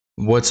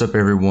What's up,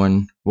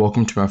 everyone?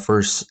 Welcome to my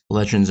first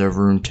Legends of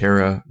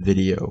Runeterra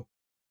video.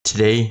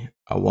 Today,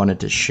 I wanted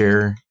to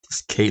share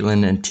this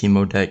Caitlyn and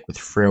Teemo deck with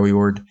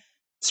Freljord.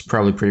 It's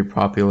probably pretty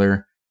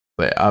popular,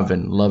 but I've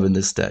been loving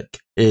this deck.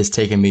 It has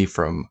taken me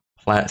from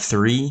Plat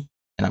 3,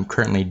 and I'm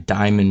currently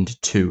Diamond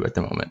 2 at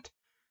the moment.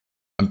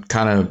 I'm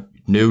kind of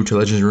new to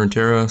Legends of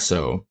Runeterra,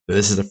 so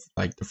this is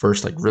the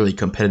first really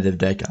competitive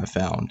deck I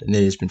found, and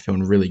it has been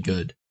feeling really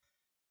good.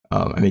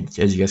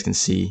 As you guys can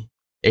see,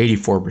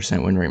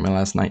 84% win rate in my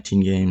last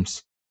 19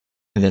 games.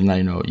 And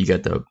then, you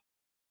got the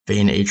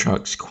Vayne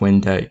Aatrox Quinn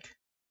deck.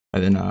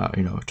 And then,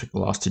 took a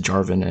loss to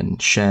Jarvan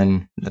and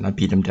Shen. Then I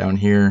beat him down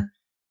here.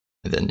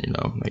 And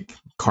then,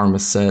 Karma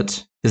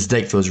Set. This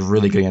deck feels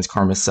really good against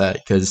Karma Set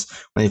because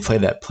when they play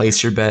that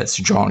place your bets,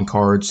 drawing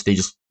cards, they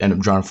just end up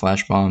drawing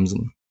flash bombs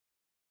and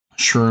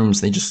shrooms.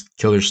 They just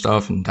kill their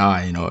stuff and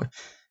die,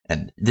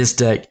 And this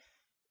deck,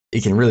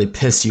 it can really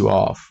piss you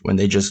off when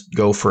they just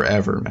go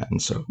forever, man.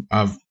 So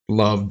I've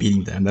loved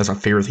beating them. That's my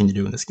favorite thing to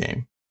do in this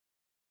game.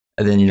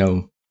 And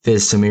then,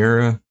 Fizz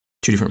Samira,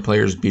 two different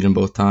players beat them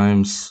both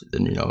times.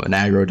 Then, an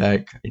aggro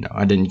deck.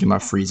 I didn't get my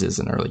freezes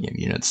in early game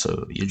units,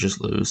 so you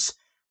just lose.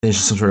 Then it's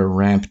just some sort of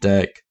ramp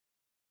deck.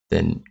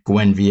 Then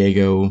Gwen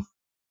Viego,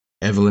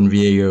 Evelyn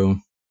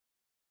Viego,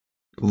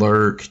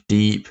 Lurk,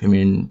 Deep.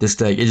 This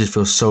deck, it just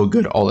feels so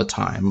good all the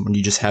time when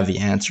you just have the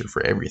answer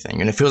for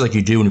everything. And it feels like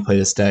you do when you play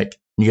this deck.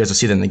 You guys will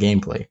see that in the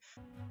gameplay.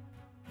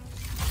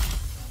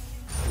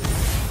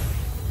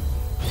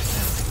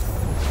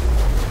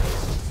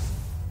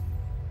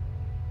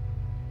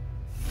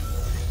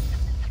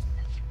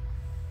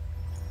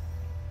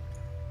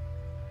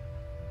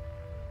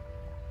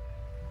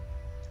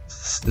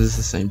 This is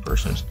the same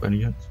person I was playing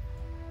against.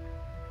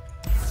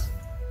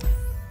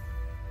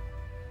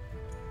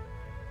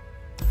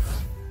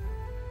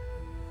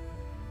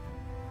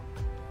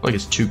 Like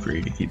it's too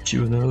greedy to keep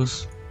two of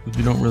those, because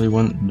we don't really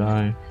want them to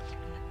die.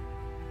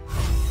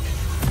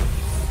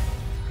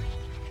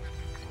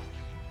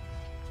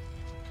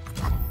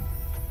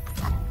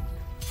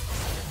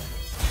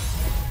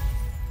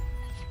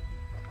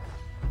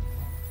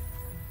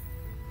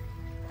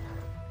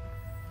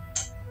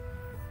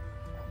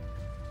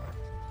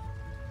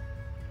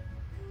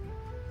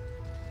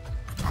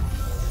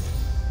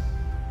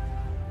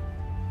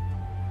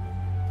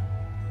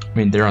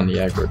 They're on the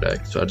aggro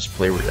deck, so I just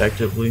play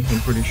reactively, I'm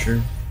pretty sure.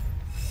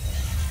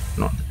 I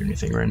don't have to do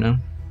anything right now.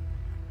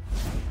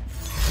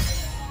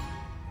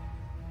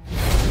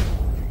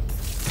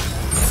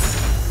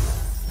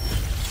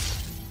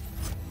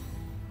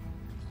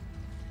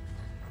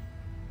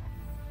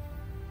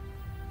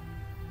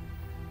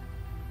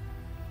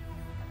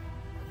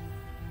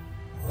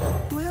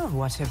 Well,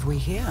 what have we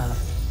here?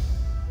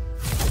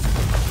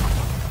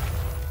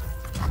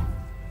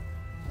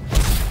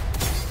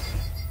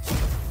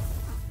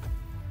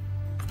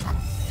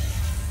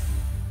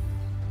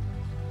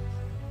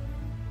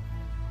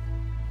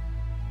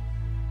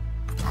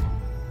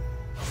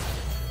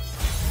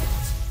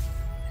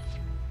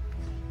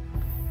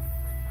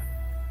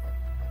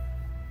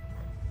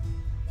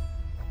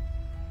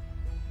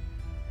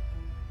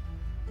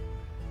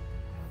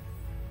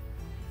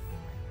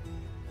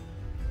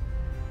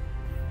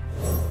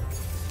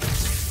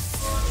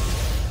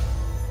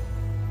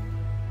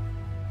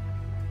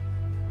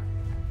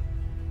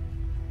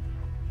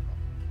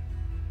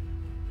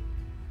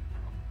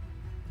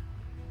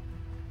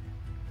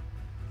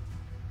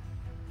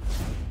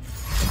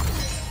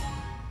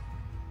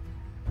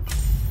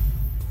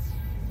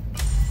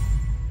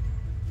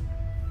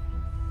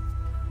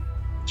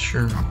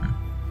 Sure.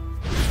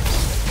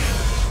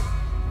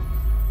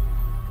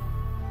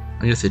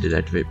 I guess they did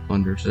activate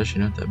Plunder, so it's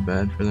actually not that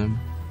bad for them.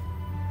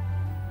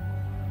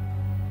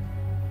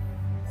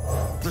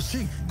 The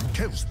scene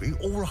tells me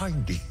all I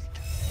need.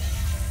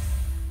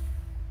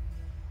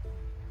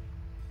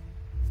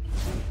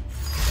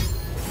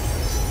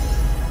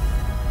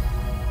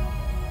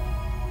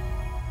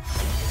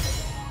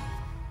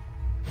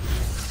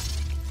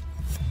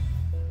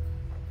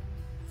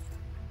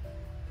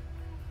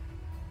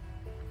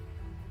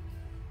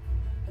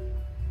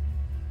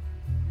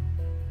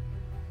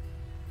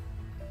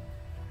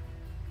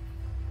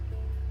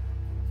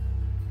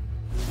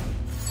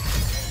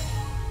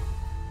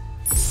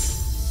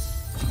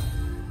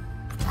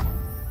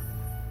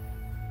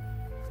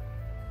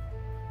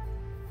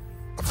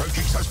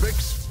 Approaching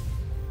suspects.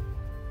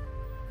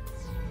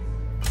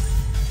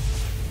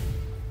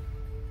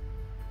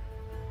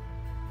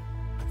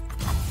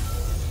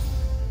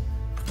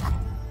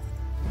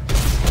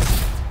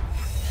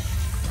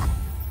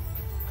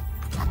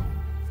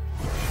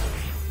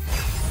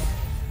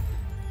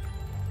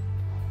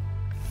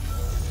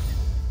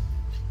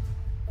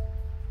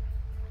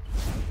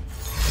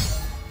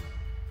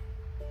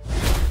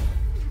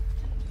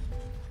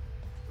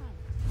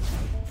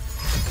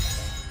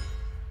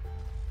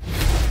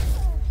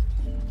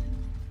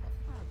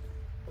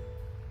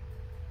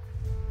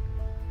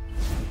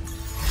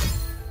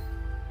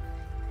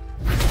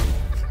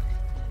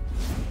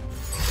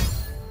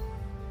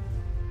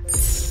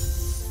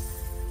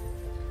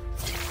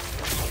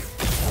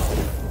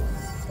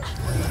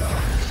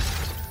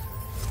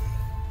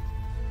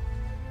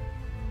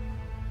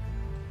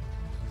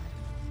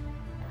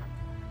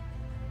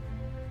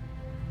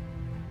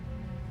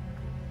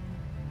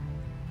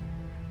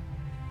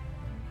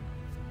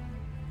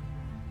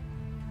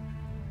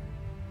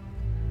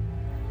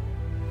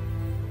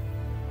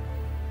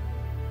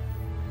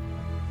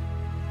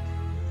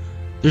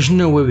 There's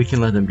no way we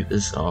can let them get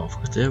this off,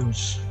 because there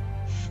was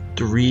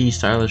 3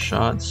 stylish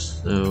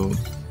shots, so...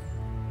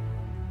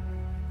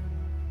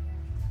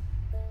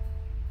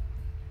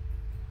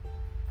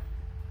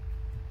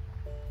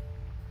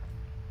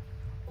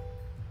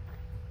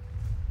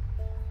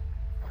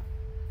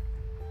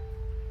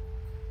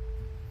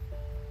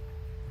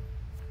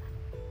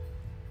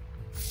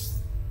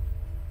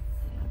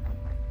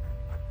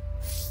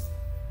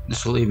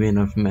 This will leave me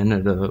enough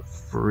mana to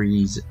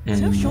freeze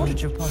and... No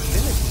shortage of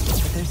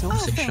possibilities, but there's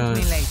also... Thank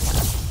me later.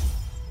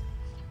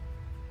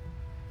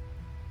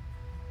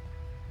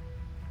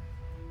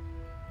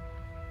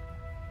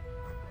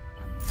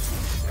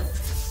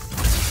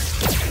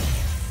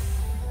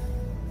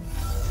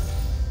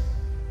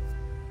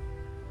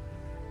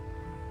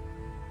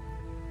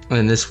 And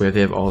then this way, if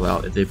they have all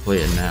out, if they play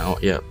it now,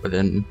 yeah. But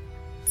then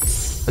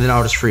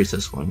I'll just freeze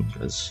this one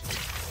because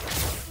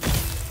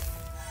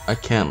I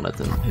can't let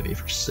them hit me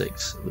for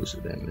 6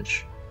 elusive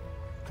damage.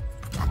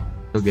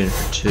 They'll get it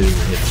for 2 and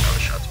hit the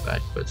shots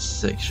back, but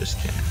 6 just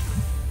can't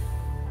happen.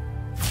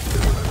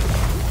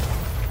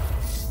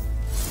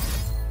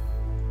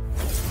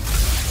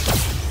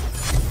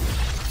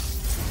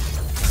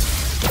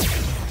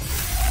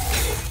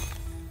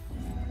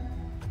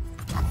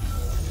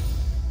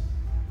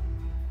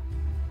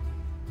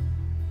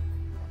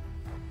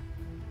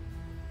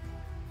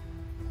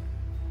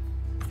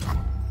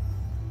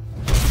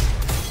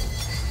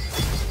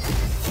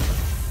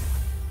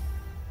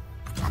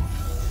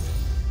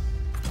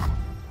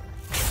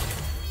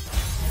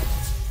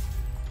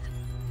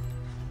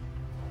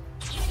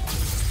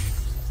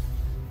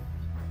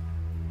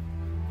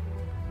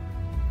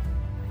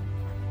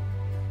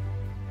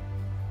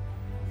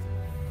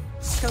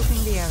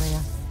 Scoping the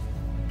area.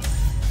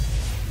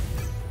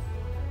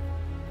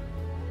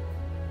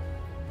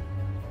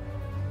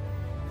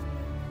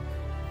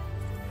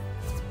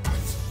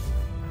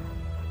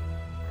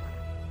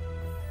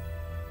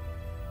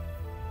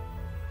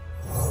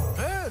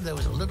 Heard there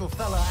was a little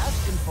fella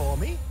asking for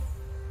me.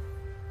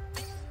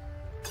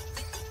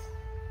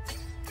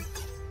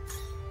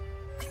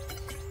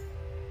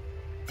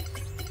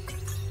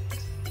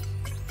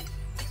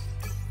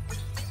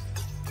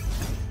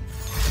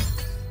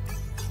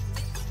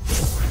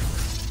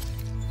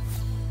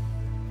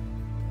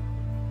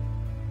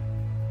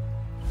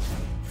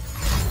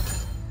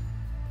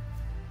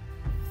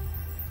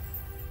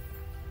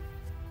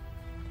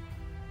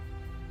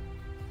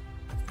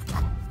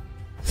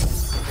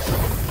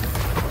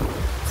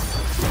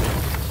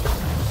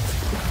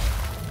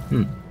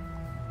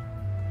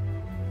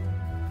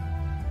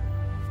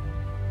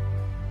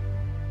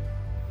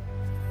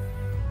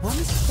 One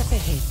step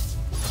ahead.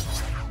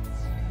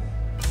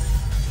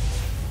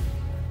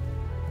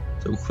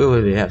 So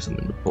clearly they have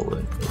something to pull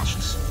in. It's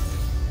just...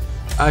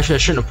 Actually, I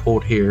shouldn't have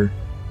pulled here.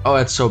 Oh,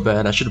 that's so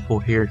bad. I should have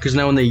pulled here. Because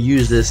now when they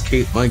use this,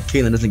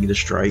 Caitlyn doesn't get a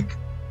strike.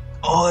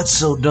 Oh, that's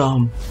so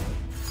dumb.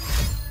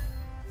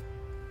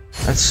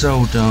 That's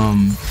so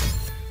dumb.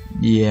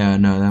 Yeah,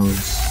 no, that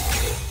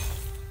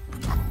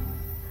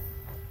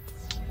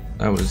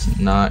was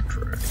not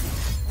correct.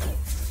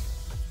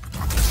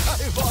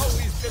 I've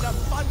always been a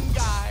fun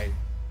guy.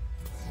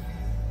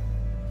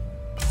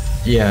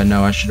 Yeah,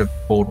 no, I should have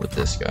pulled with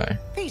this guy.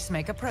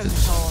 Peacemaker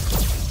protocol.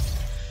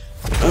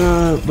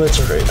 But it's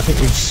alright. I think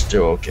it's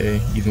still okay,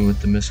 even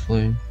with the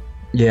misplay.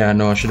 Yeah,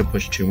 no, I should have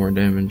pushed 2 more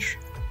damage.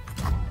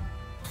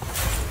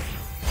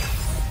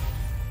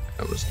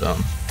 That was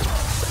dumb.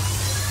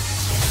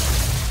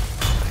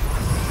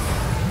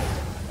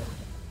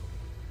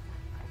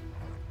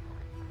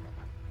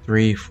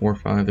 Three, 4,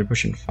 5. They're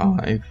pushing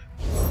 5.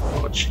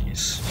 Oh,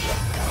 jeez.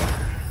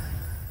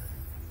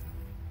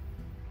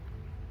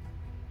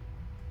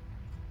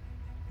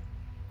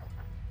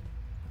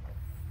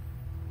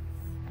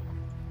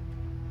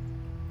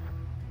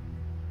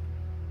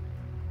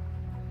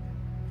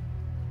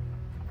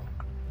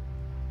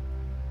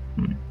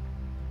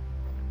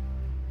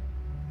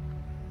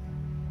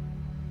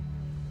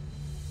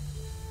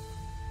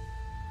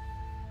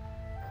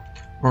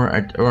 Or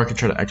I could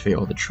try to activate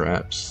all the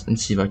traps and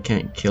see if I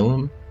can't kill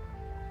him.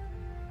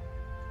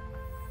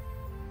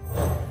 I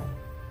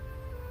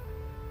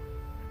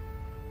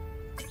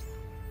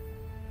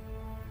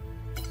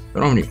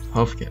don't have any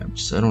puff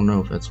caps. I don't know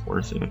if that's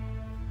worth it.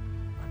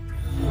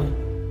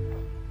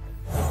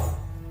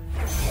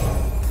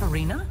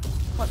 Arena?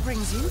 What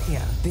brings you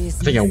here? I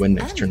think I'll win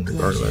next turn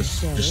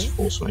regardless. Just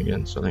full swing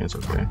again, so I think it's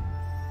okay.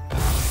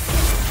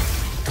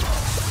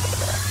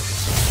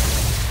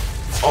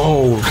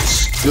 Oh,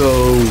 let's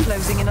go!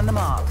 Closing in on the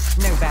mark.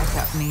 No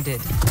backup needed.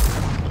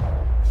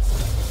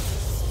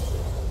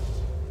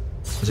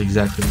 That's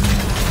exactly what I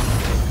need.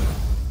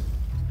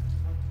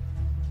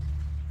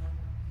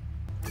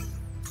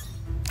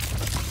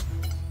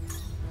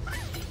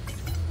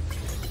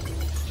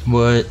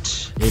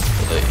 What a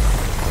play.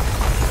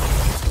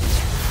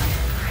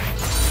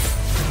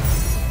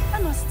 I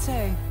must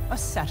say, a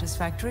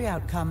satisfactory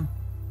outcome.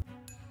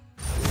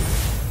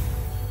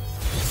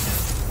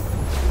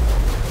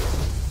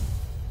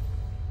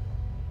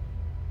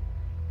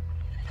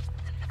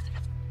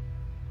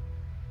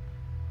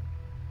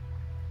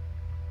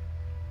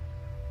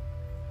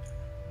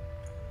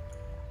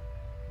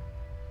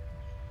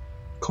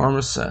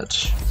 Karma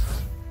set.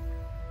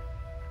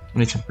 I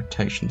need some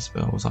protection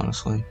spells,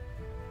 honestly.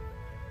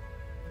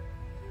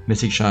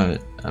 Mystic Shot,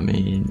 I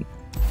mean,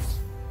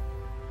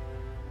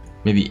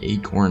 maybe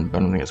Acorn, but I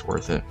don't think it's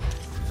worth it.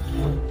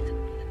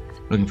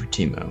 Looking for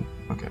Teemo.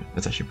 Okay,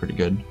 that's actually pretty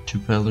good. 2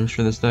 peddlers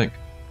for this deck.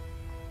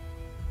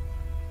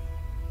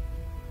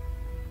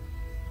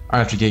 I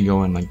have to get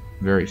going like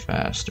very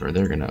fast, or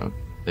they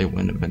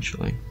win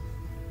eventually.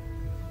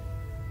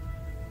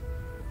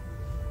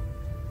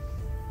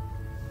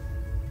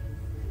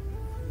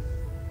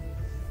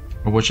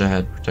 I wish I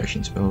had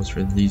protection spells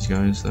for these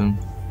guys though.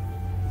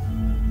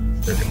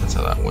 That's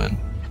how that went.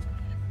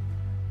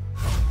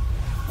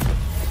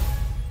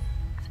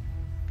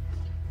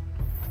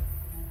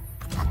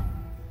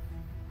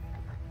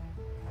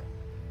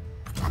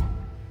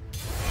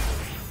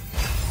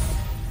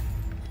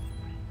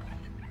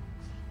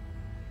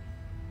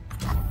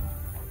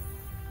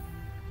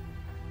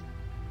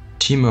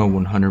 Teemo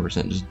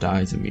 100% just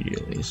dies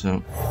immediately,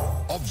 so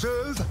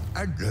Observe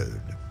and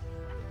learn.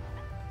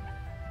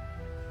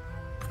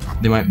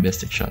 they might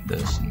Mystic Shot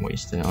this and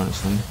waste it,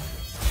 honestly.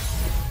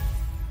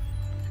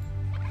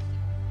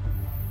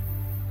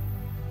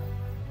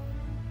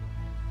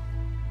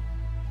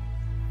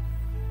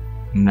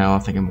 Now I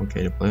think I'm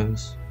okay to play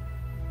this.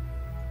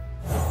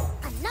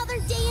 Another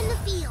day in the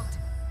field.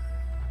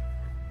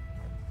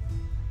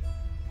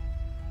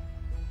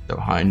 So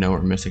high note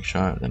or Mystic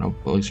Shot, then I'll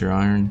Elixir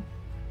Iron.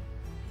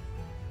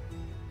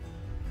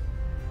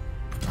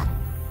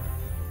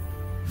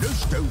 No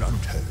stone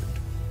unturned.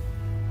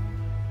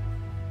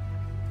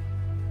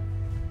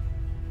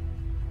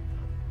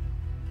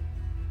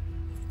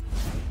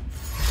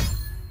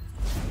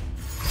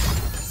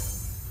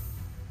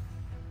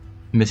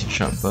 Mystic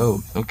Shot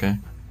both, okay.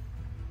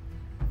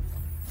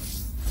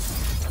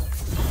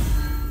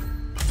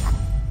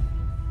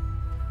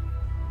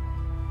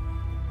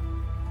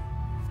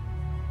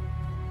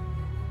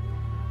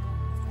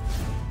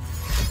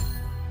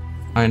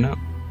 High note.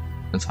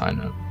 That's high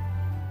note.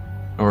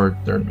 Or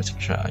third Mystic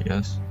Shot, I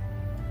guess.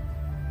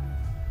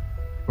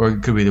 Or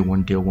it could be the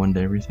one deal one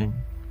to everything.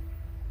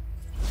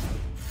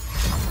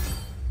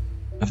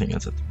 I think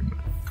that's a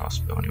 3-mana cost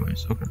spell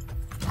anyways, okay.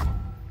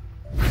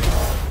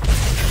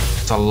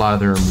 It's a lot of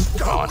their removal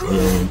gone. We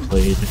haven't even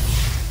played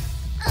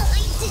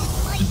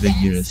the big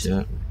units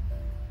yet.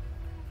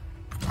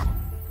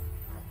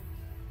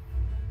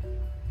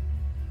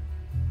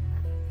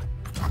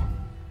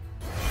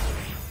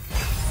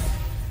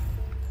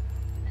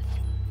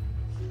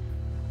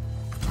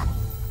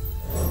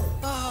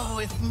 Oh,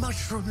 if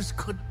mushrooms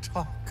could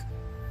talk.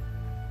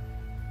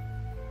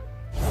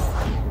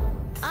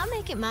 I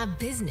make it my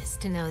business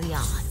to know the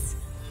odds.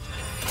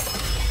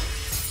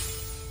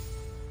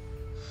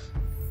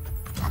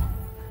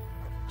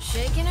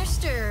 Shaken or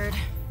stirred.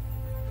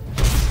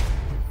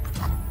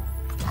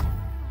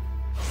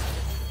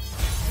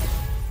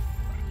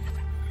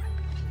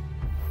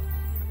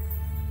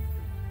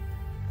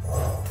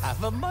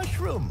 Have a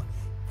mushroom.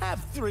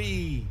 Have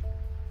 3.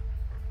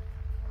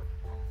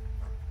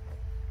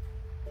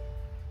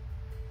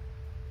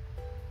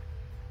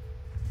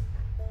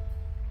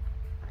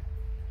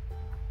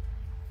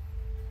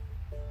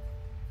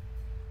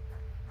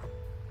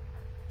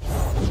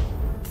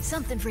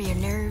 Something for your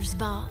nerves,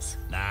 boss.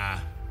 Nah,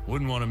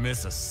 wouldn't want to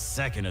miss a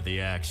second of the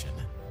action.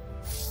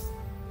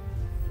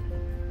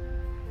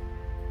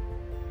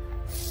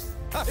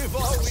 I've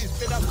always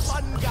been a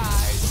fun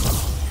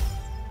guy.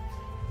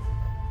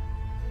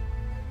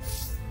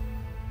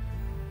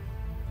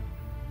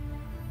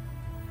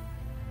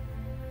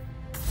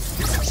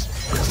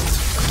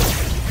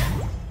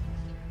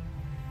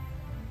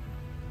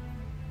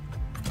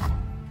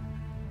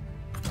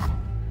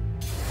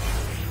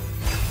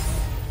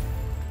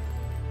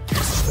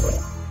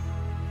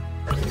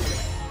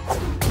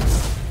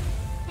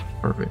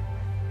 Perfect.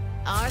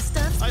 Our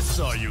stuff? I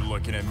saw you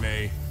looking at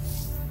me.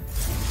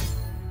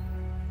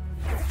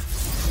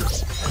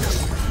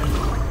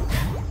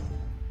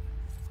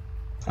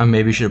 I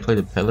maybe should have played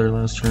the Peddler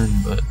last turn,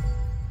 but I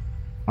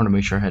want to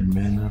make sure I had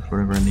mana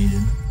for whatever I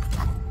needed.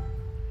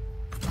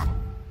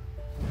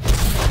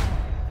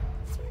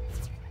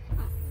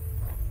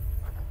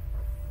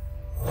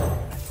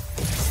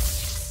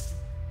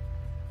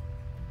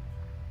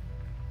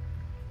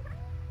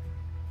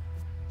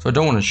 So I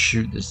don't want to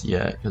shoot this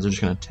yet, because they're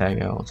just going to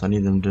tag out. So I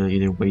need them to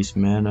either waste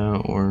mana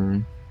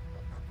or...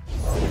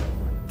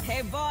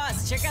 Hey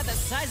boss, check out the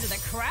size of the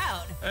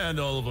crowd. And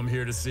all of them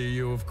here to see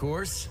you, of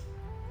course.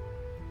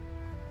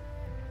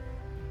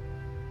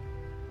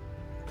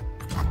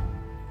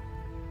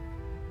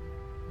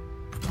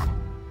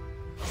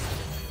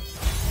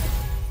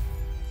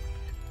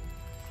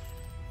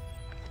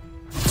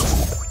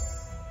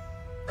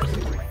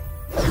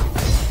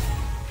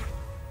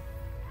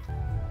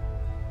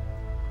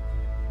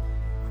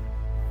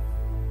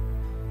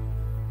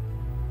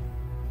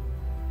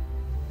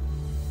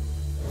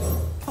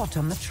 Hot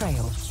on the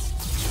trail.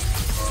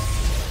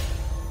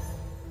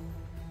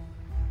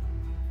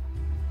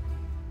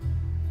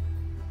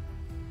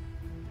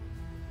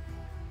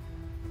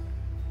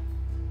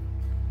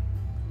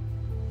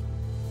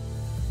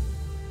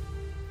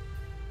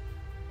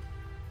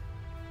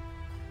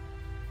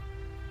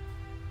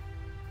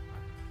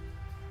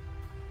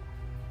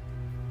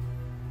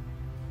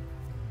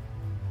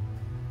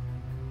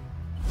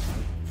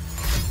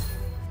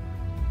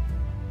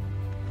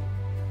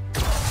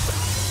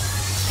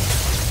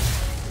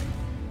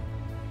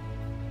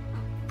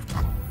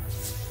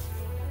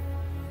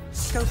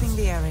 Scoping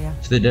the area.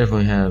 So they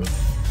definitely have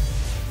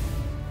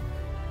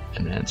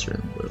an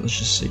answer, but let's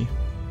just see.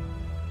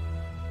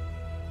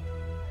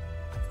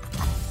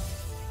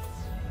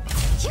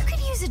 You could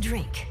use a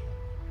drink.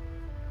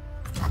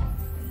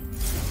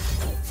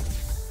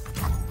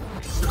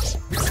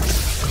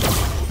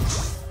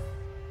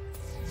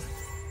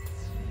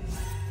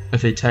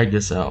 If they tag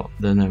this out,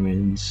 then that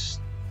means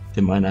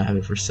they might not have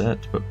it for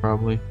set, but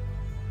probably.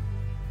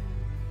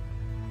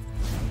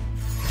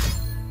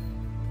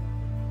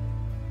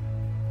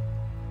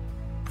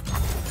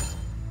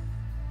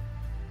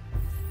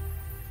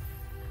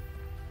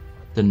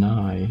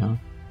 Deny, huh?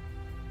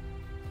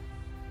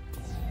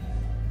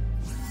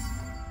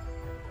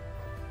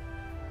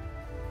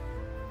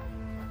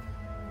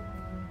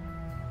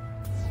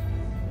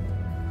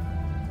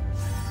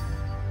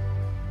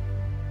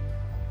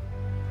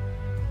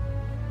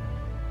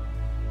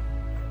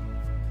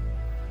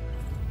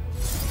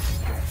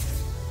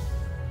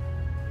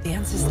 The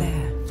answer's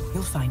there.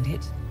 You'll find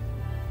it.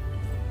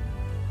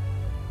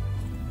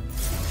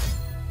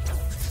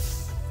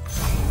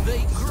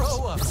 They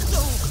grow up so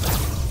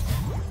fast.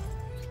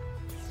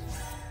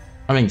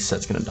 I think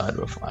Set's gonna die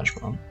to a flash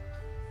bomb.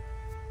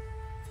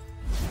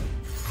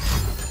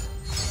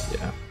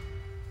 Yeah.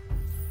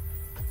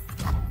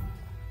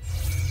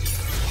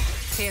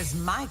 Here's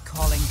my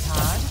calling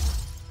card.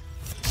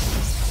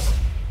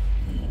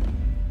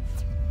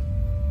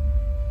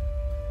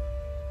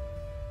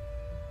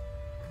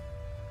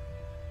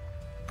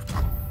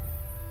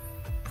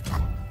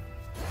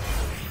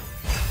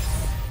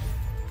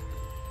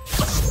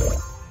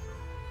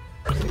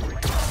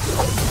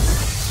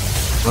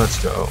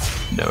 Let's go.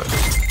 Know it.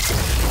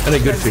 Had a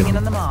good Closing in feeling.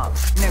 on the mark.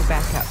 No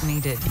backup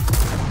needed.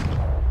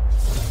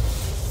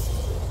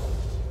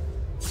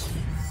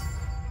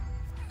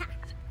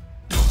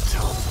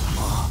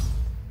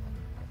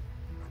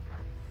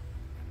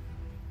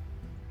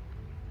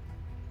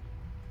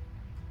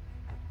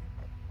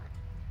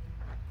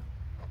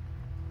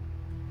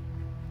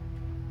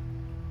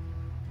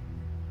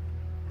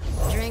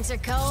 Drinks are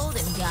cold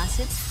and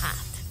gossip's hot.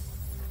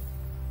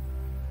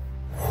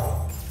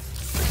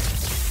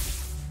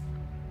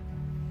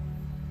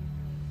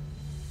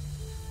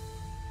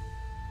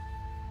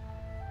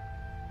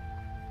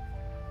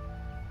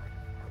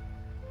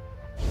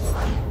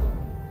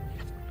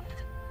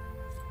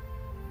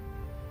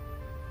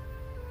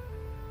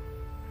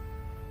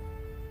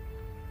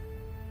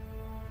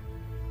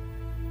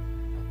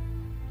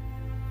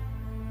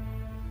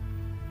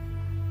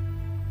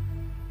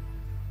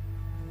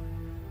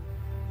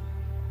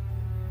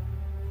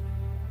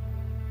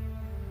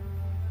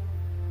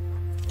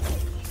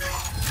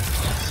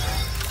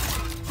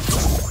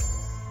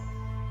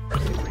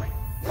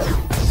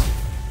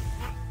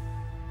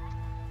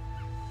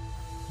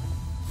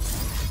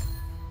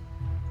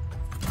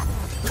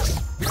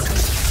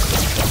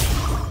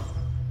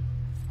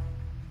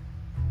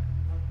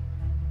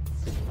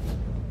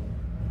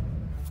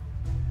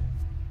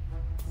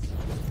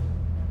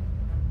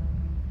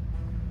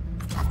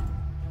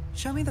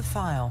 Show me the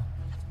file.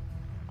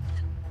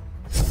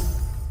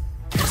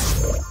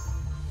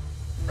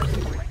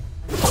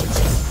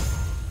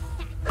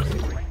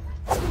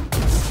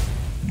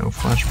 No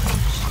flash bombs.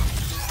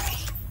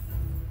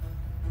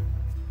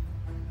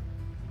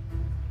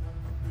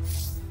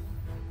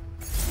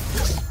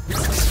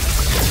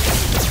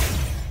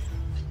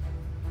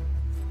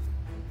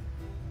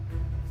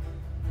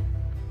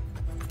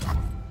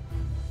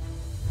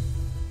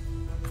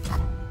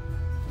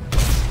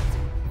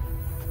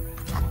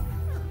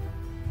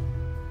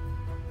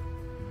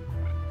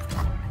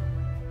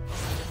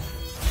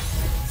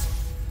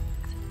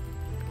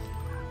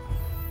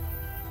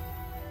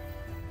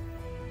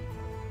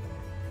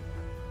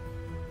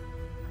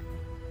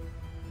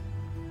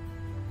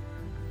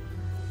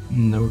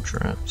 No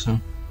traps, huh?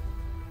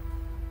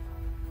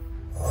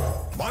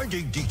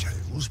 Minding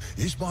details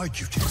is my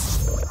duty.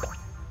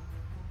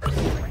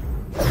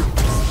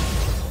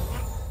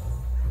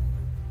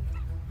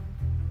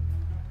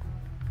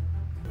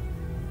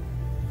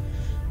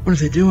 What are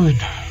they doing?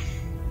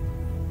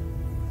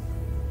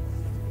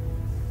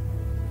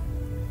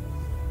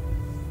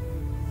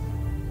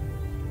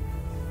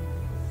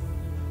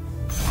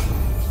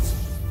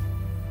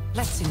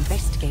 Let's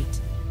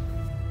investigate.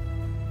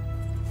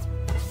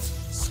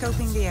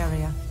 Scoping the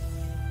area.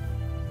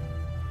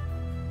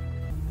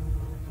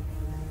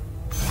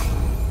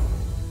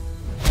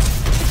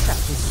 The trap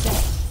is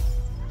set.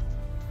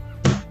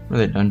 Are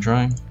they done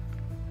trying?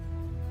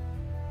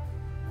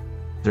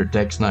 Their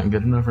deck's not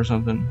good enough or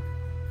something?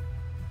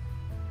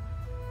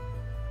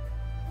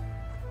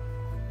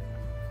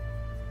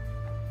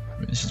 I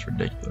mean, this is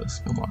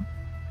ridiculous. Come on.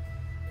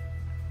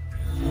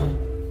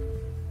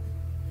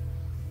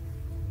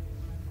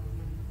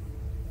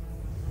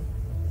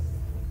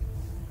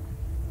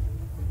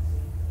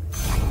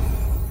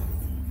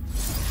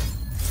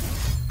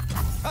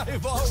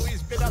 I've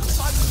always been a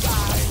fun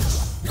guy.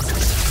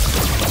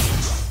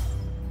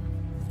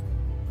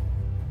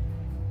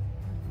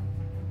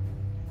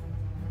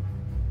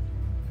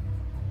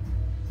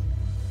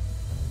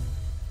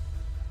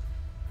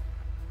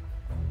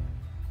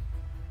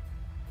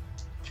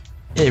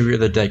 every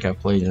other deck I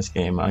play in this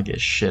game, I get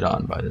shit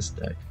on by this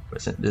deck.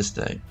 But this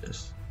deck,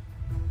 just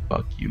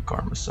fuck you,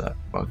 Karma Set.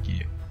 Fuck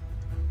you.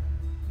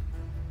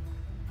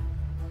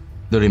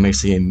 Literally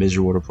makes the game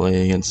miserable to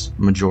play against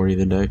majority of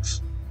the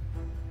decks.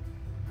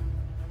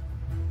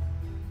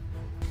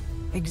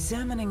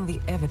 Examining the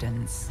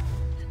evidence.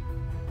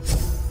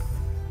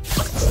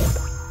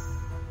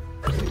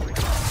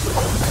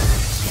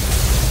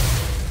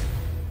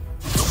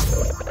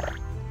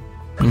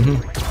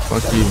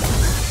 Fuck you.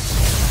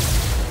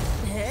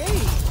 Hey,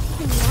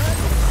 what's that?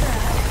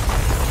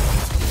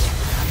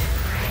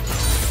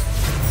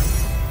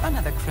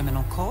 Another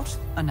criminal caught,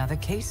 another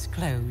case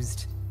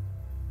closed.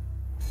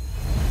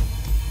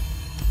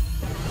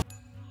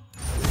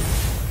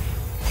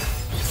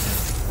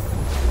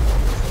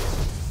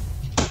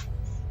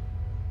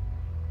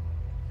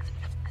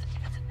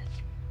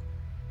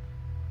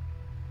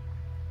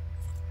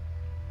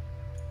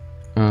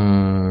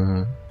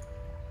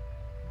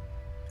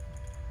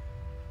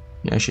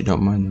 Yeah, I actually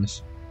don't mind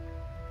this.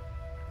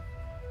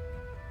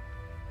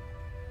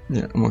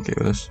 Yeah, I'm okay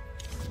with this.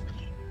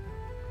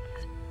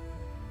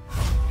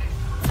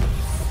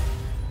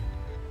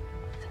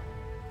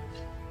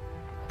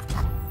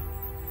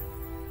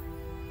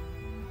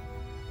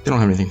 They don't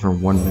have anything for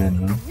 1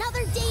 mana.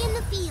 Another day in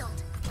the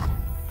field.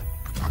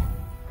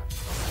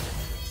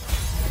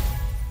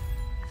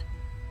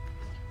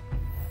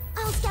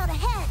 I'll scout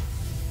ahead.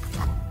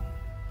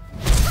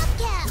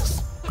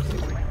 Hubcaps.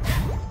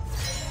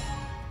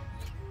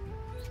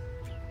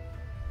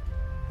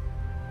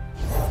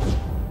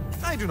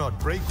 I do not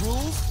break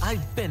rules. I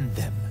bend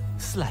them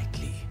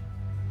slightly.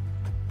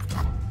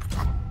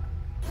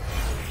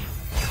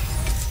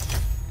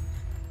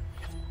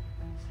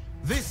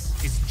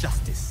 This is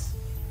justice.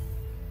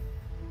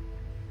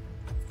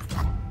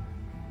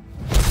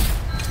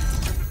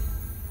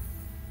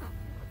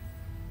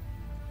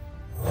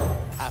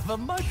 Have a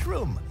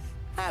mushroom.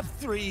 Have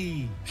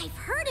 3. I've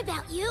heard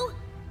about you.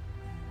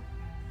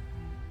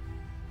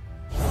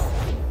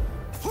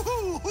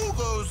 Who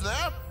goes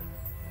there?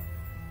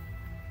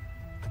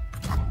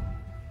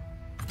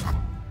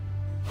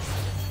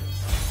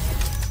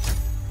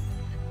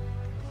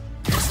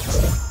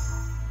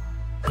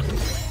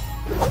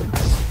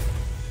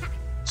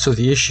 So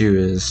the issue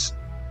is,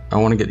 I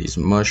want to get these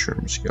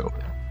mushrooms going,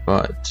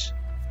 but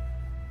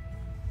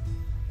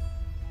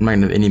I'm not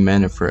gonna have any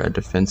mana for a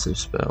defensive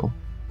spell.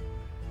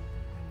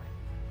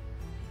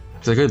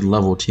 It's a good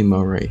level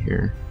Teemo right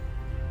here.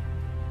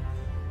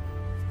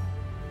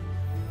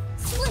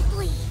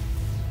 Swiftly.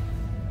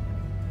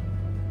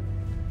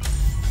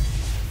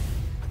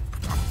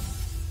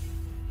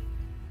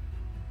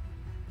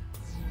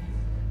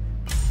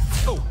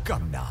 Oh,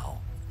 come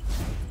now.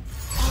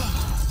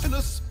 An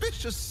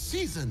auspicious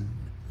season.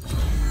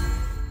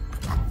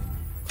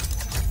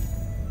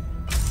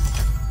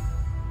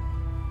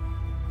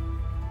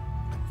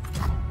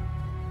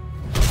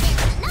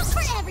 Enough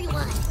for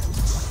everyone.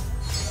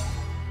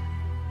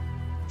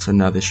 So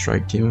now they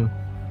strike Teemo.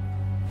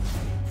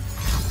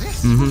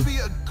 This will be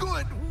a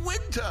good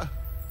winter.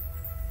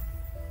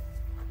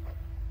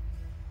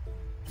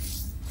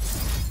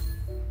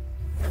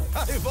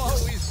 I've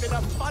always been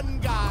a fun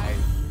guy.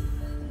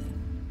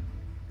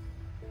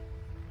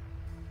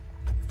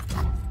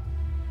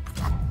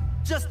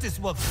 Justice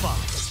works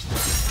fast.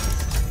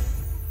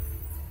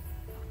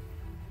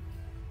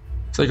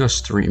 It's like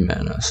us 3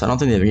 mana, so I don't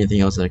think they have anything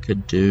else that I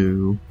could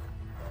do.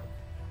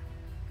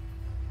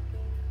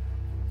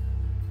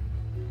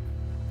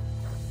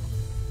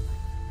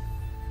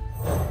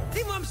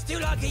 Teemo, I'm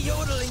still like a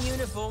yodel in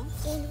uniform.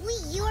 And we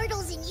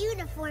yordles in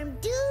uniform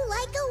do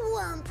like a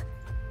wump.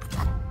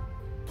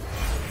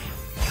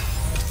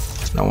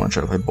 I want to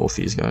try to play both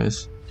these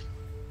guys.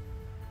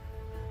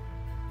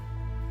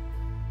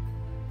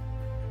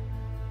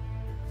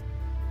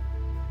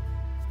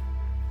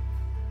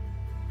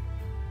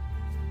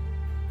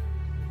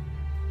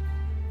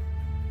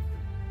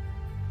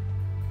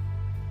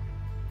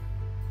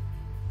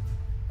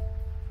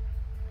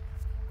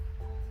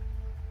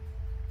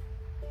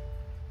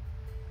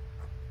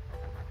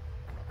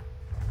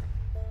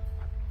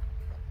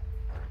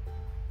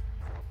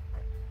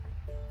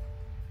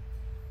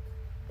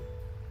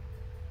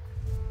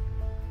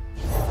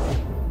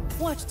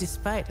 Watch the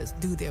spiders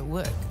do their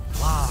work.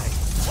 Why?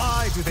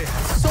 Why do they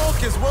have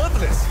Soak is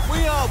worthless.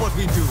 We are what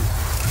we do.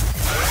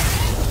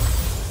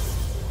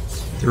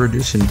 They're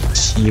reducing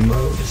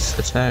Teemo's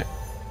attack.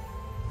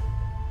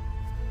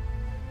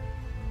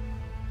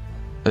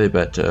 They're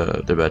about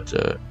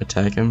to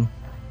attack him.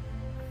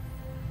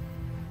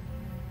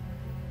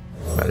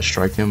 About to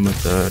strike him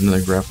with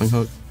another grappling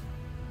hook.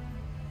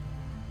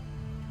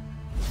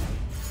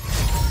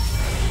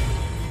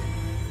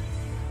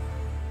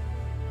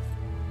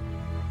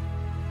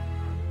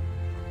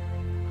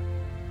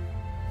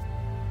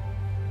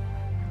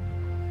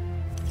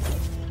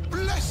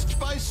 Blessed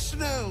by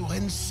snow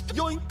and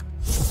Yoink.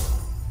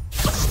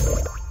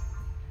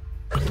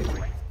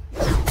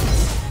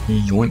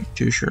 Yoink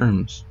 2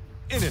 sherms.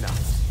 In and out.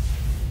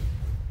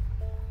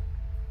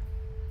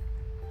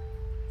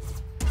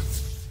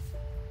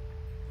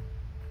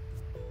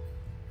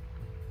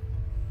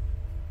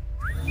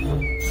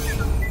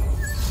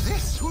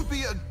 This will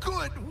be a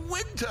good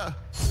winter.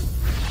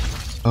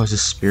 Oh, is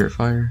this Spirit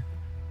Fire?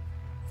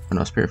 Oh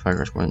no, Spirit Fire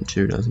goes 1 and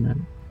 2, doesn't it?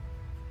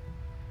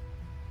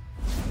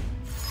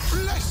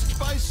 Blessed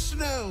by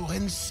snow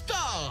and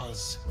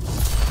stars.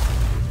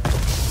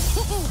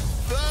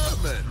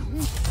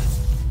 Vermin.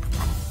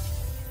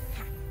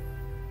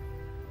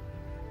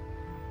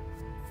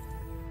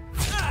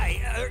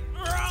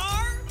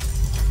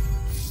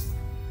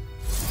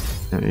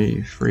 Let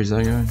me freeze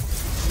that guy.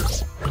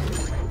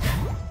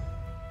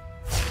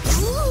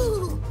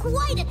 Ooh,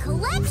 quite a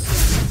collection.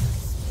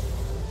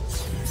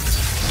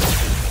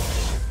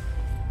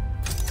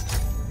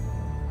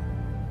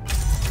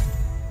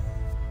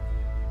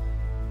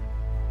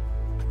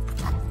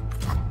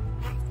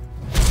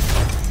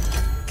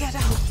 Get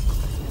out.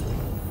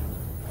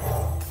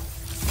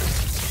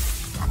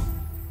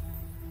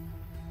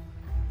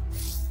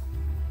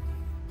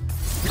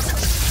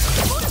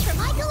 Order for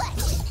my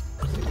collection.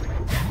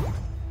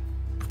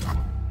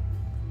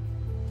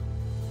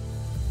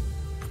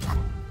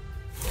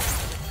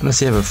 Unless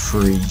you have a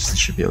freeze, this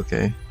should be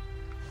okay.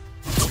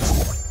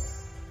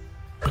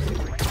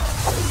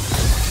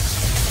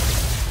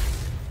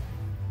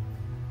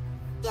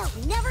 They'll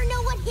never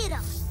know what hit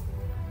them.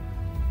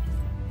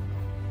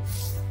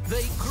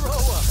 They grow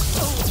up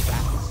so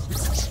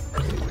fast.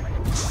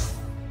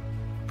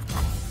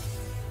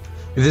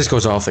 If this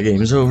goes off, the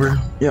game is over.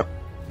 Yep.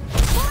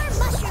 More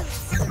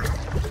mushrooms.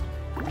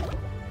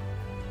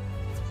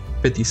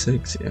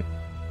 56, yeah.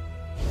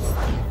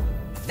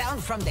 Down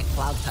from the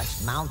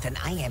cloud-touched mountain,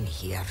 I am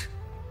here.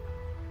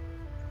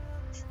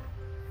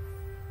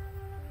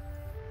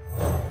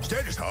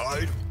 Stand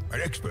aside.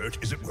 An expert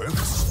is at work.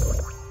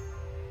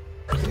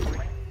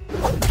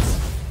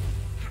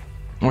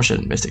 I wish I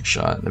had a Mystic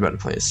Shot. They're about to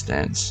play a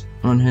stance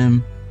on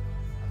him.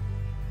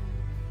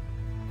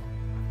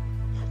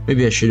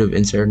 Maybe I should have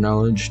Insider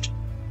Knowledged.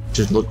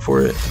 Just look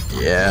for it.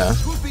 Yeah,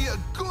 This will be a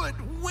good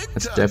winter.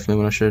 that's definitely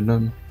what I should have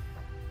done.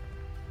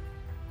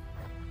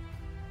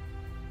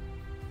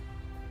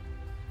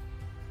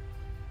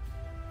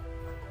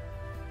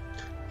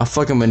 I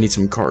fucking might need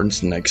some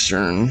cards next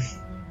turn.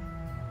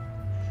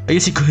 I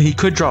guess he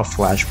could draw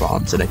Flash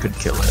Bombs and I could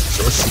kill it.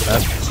 So what's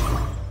left?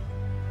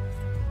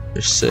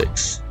 There's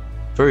 6.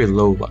 Very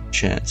low luck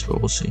chance, but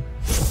we'll see.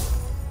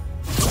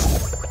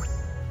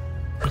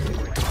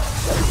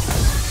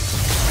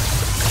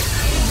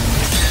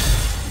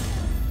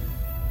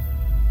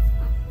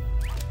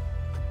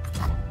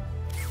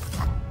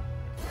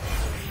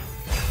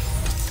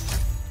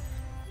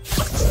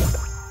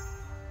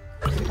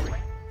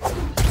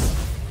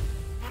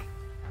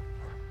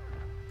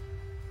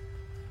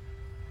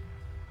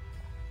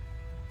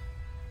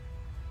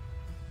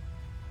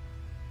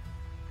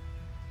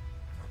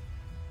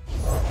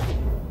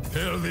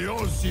 Hail the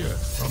Osier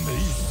from the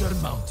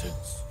Eastern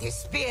Mountains. The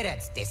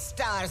spirits, the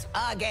stars,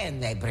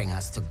 again they bring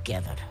us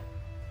together.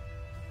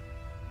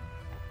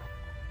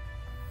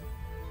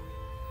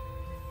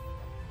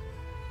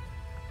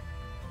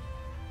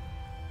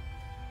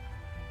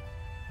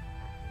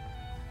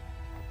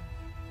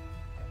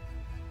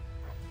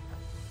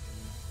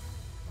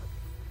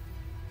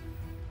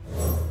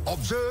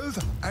 Observe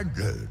and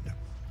learn.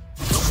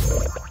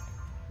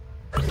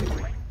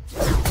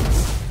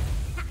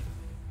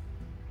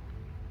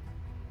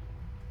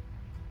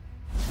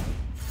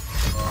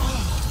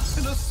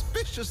 An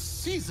auspicious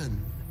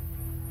season.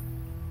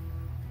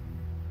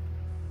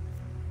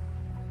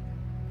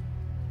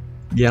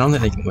 Yeah, I don't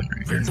think they can win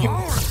right here.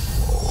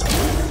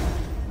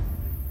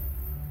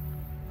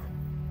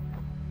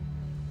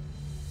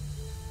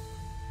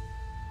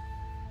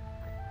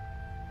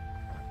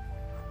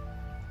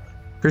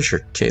 Pretty sure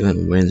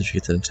Caitlyn wins if she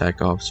gets an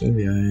attack off, so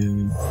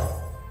yeah.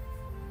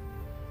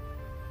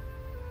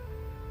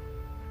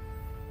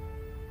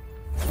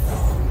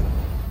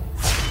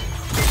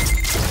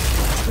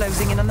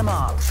 Closing in on the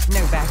mark.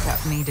 No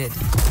backup needed.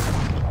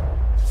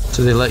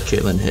 So they let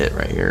Caitlyn hit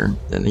right here,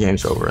 then the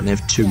game's over, and they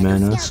have 2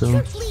 mana, so...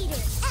 Troop leader,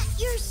 at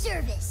your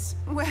service.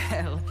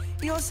 Well,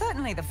 you're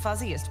certainly the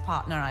fuzziest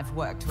partner I've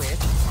worked with.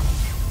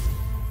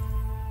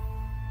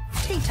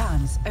 Tea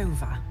time's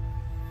over.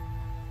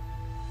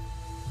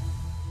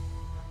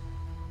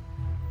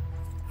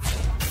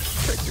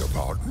 Beg your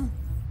pardon.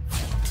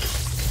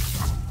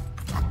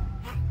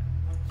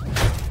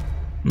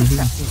 That is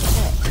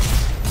it.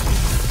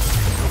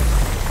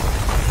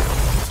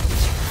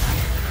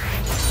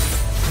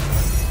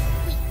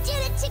 We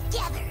did it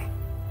together.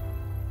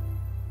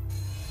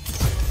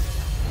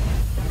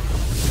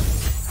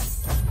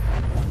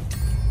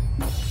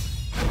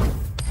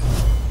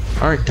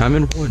 Alright, time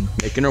in 1.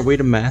 Making our way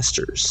to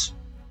Masters.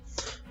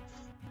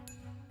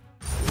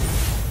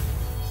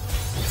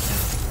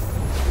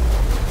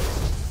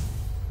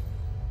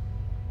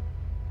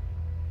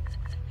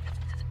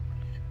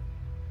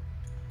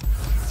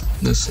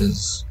 This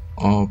is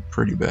all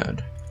pretty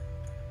bad.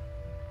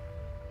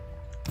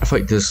 I feel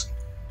like this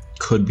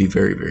could be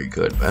very, very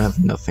good, but I have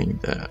nothing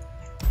that...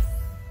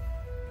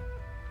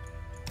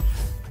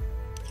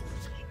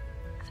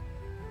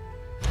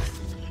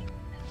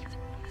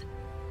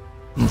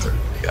 Okay,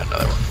 we got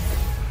another one.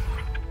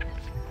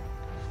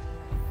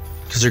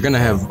 Because they're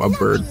gonna have a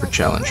bird for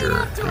challenger.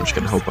 I'm just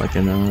gonna hope I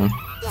can They'll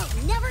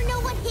never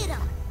know what hit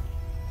 'em.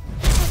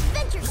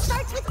 Adventure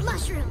starts with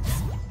mushrooms.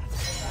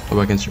 hope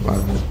I can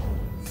survive it.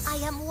 I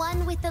am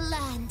one with the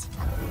land.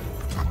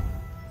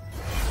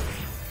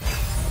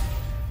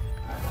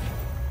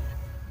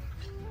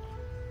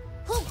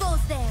 Who goes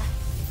there?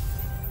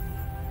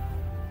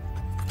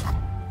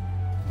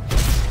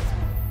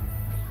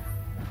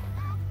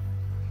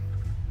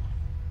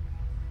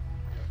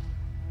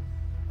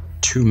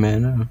 Two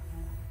mana.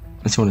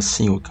 Unless you want a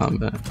single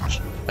combat,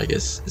 which I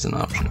guess is an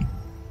option.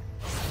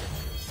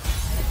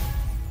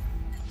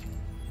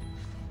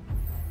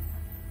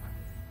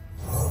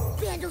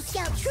 Vandal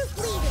Scout Troop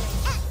Leader,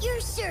 at your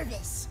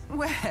service.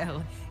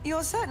 Well,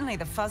 you're certainly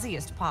the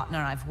fuzziest partner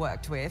I've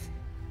worked with.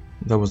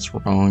 That was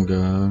wrong,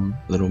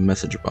 little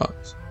message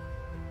box.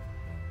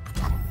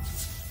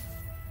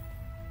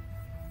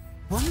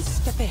 One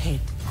step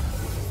ahead.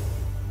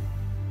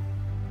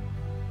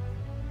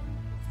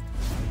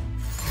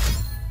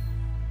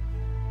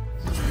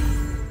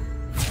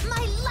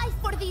 My life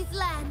for these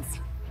lands.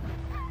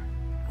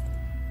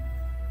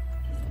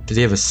 Do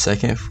they have a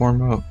second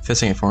form up? If a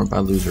second form up, I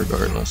lose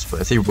regardless.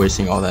 But if they're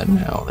wasting all that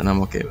now, then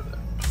I'm okay with that.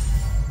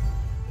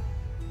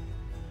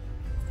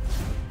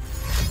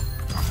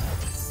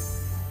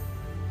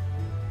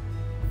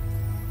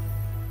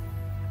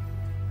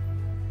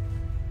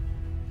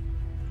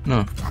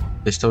 No,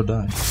 they still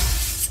die.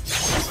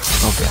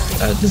 Okay,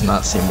 that does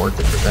not seem worth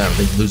it for them.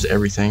 They lose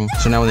everything.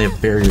 So now when they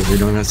have barriers, they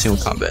don't even have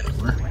single combat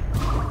anymore.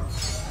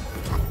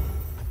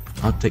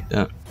 I'll take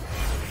that.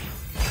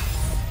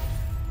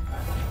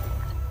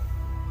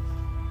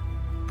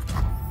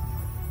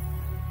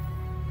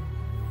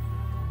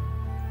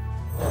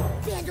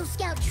 Vandal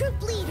Scout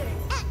Troop Leader,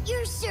 at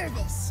your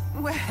service.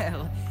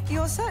 Well,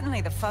 you're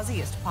certainly the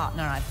fuzziest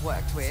partner I've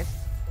worked with.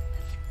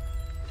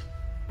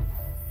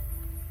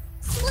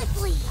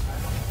 Swiftly.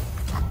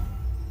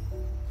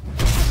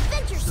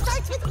 Adventure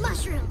starts with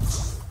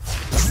mushrooms.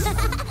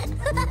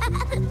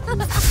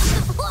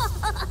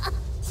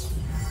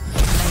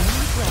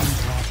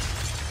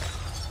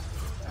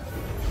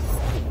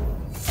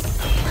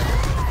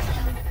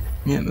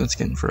 Yeah, that's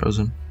getting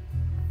frozen.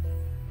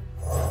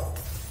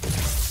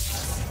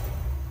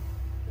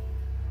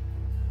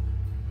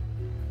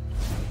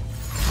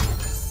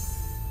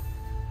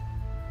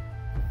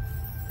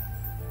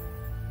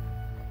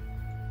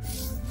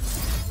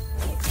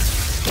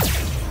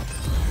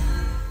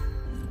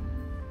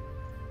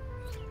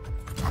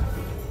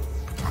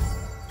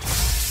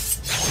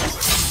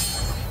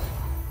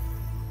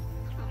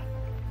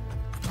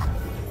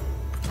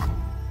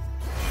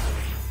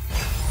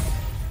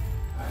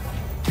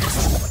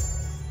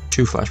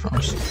 Two flash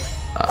bombs.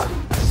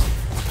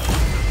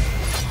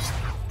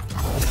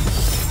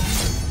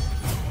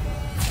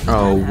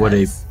 Oh, what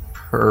a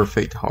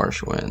perfect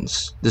harsh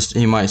winds. This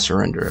he might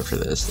surrender after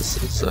this.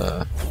 This is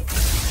that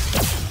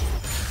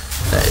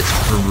is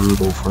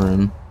brutal for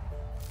him.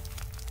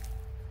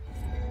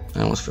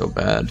 I almost feel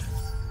bad.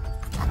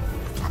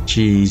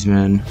 Jeez,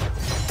 man.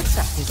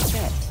 That is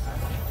set.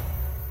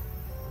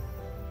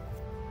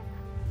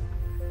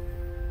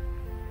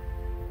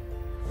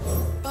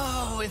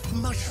 Oh, if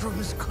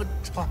mushrooms could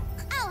talk.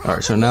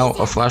 Alright, so now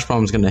a flash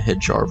bomb is gonna hit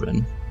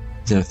Jarvan.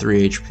 He's gonna have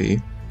 3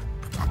 HP.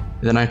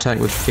 Then I attack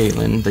with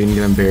Caitlyn. They can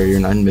get him barrier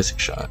and I'm missing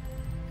shot.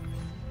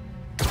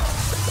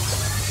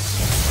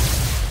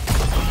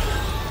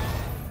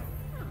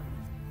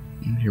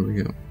 And here we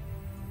go.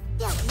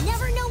 They'll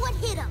never know what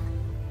hit 'em.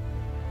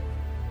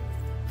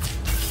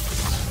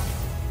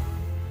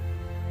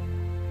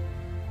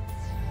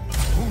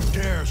 Who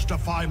dares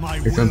defy my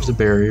Here will? comes the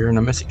barrier and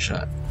a missing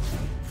shot.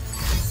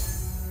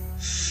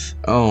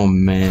 Oh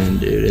man,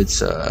 dude,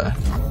 it's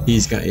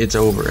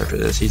over after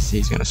this.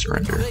 He's gonna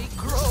surrender. They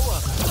grow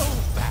up so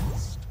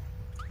fast.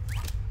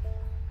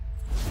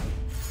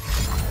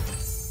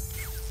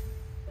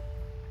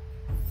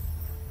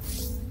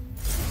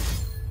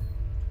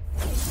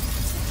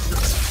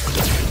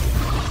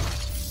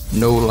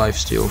 No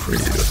lifesteal for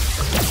you.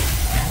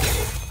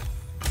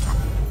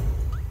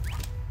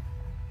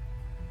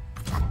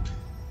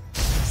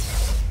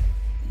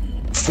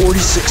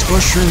 $46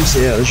 mushrooms,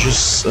 yeah, it's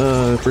just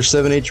for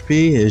 7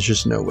 HP, there's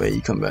just no way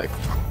you come back.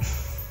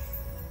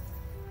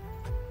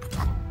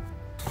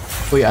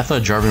 Oh yeah, I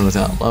thought Jarvan was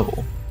out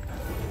level.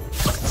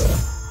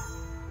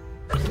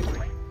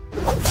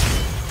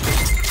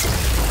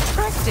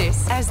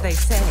 Practice, as they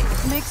say,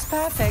 makes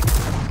perfect.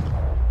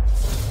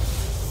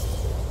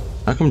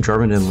 How come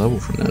Jarvan didn't level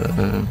from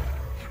that?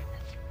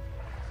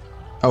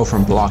 Oh,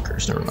 from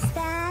blockers, never mind.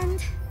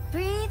 Stand,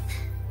 breathe,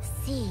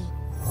 see.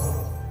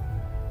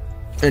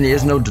 And he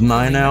has no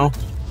deny now?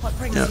 What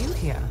brings Yeah. you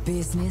here?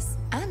 Business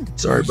and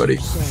Sorry, buddy.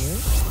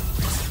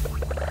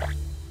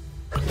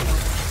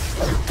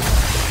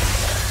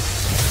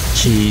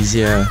 Jeez,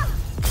 yeah.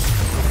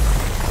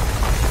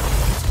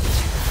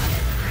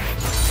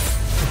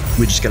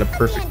 We just got a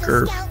perfect Vandal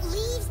curve. Scout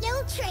leaves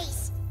no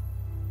trace.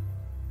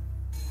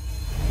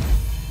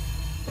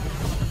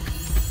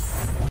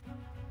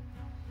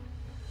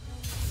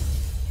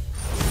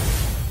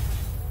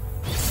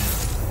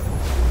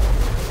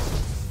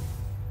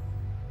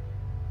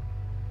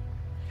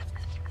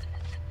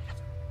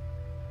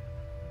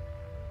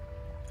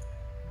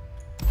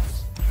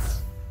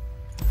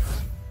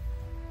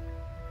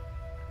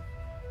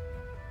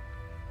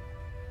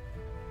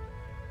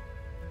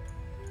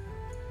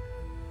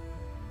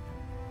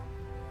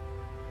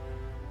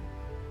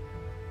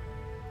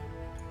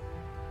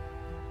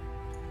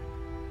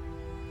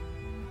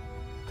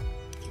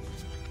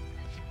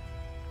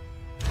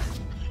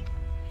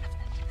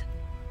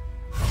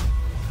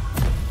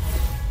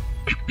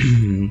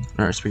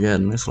 Alright, so we got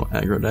a nice little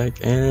aggro deck,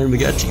 and we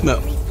got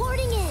Teemo.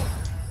 Reporting in.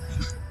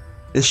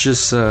 It's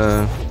just,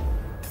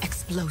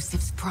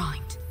 Explosives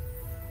primed.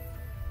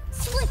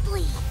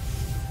 Swiftly.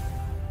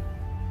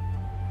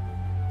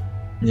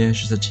 yeah, it's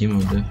just a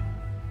Teemo diff.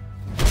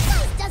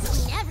 Size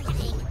doesn't mean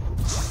everything.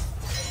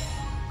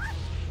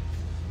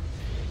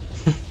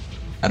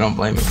 I don't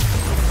blame him.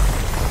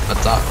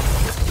 That's up.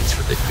 It's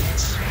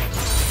ridiculous.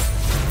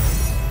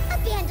 A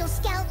Vandal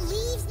Scout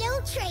leaves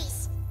no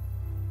trace.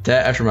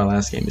 That after my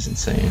last game is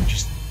insane.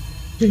 Just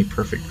getting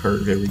perfect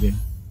curve every game.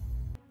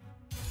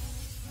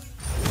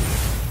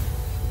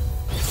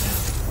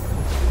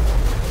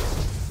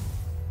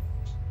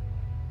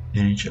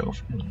 NHL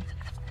fan.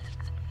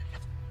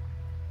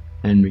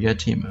 And we got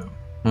Teemo.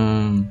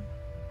 I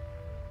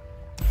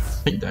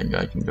think that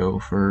guy can go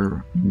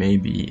for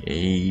maybe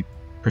a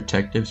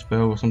protective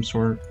spell of some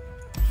sort.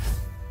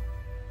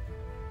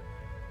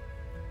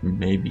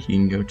 Maybe he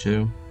can go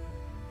too.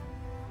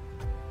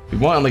 We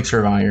want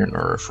Elixir of Iron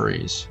or a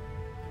freeze.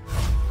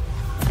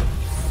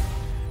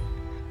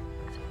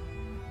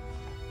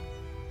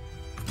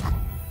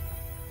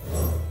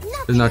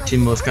 Because now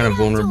Teemo's kind of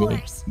vulnerable,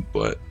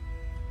 but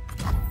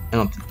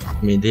I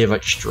mean, they have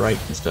like strike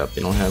and stuff.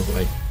 They don't have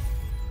like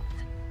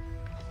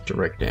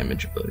direct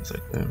damage abilities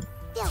like that.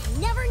 They'll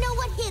never know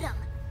what hit them.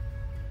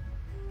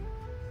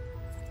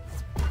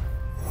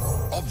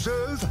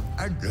 Observe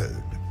and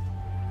learn.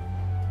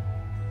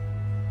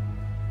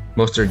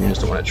 Most of their units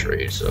don't want to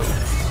trade, so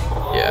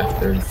yeah,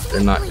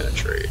 they're not gonna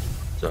trade.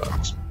 So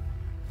it's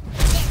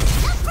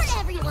Not for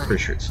everyone.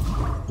 pretty sure it's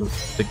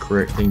the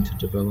correct thing to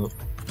develop.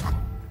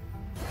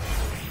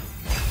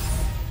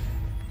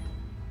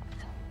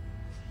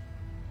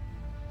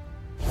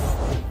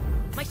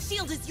 My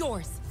shield is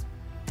yours.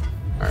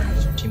 Alright,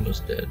 so Teemo's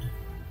dead.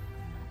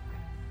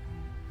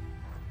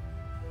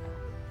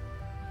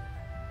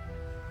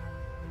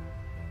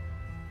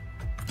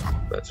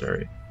 That's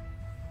alright.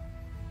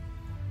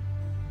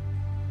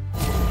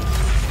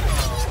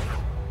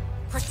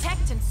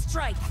 Protect and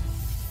strike.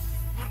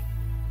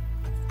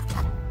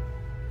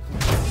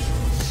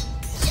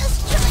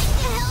 Just trying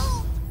to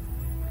help.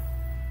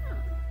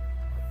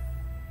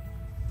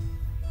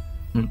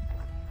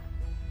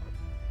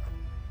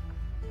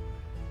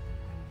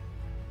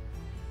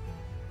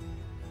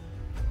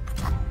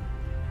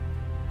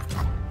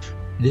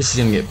 This is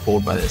gonna get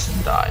pulled by this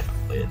and die if I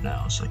play it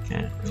now, so I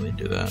can't really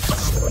do that.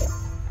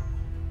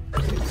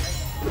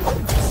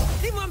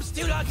 Think I'm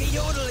still like a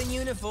yodel in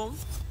uniform?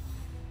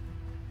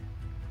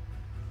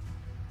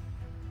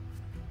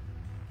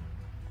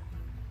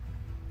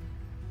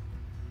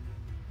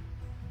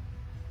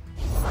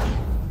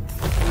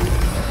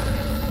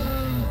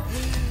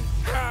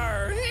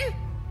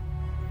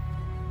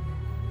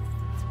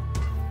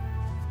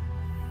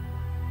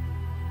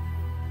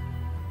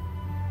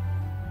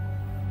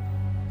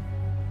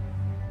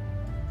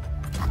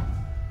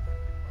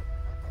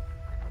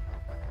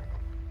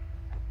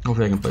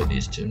 Hopefully I can play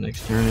these two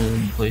next turn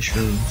and play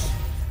shrooms.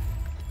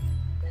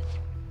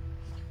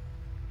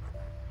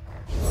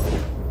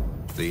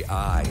 The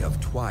eye of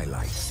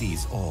twilight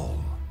sees all.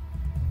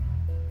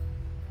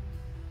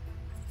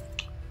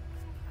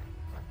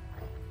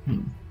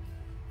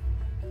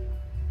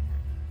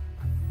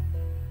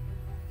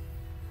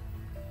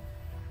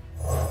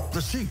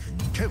 The scene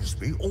tells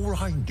me all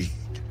I need.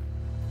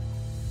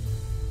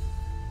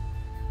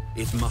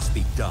 It must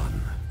be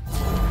done.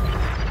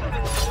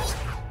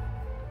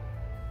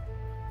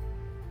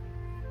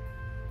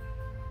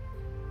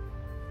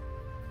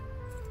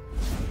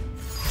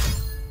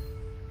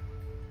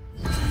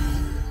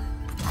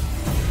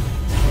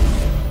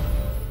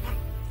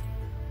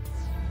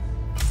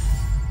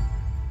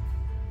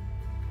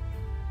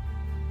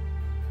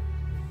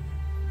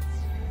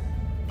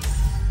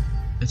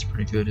 That's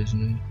pretty good,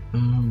 isn't it?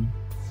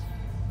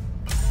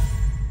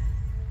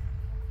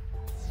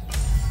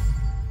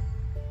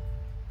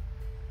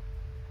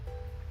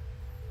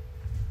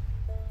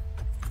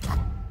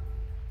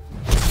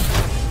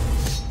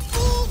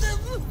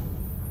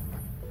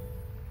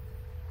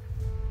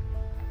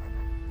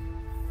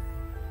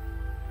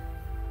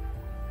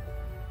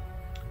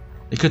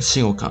 It could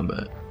single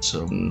combat,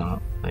 so I'm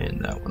not playing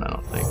that one, I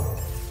don't think.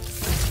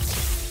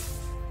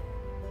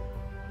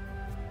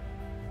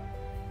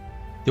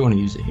 If you want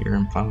to use it here,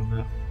 I'm fine with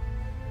that.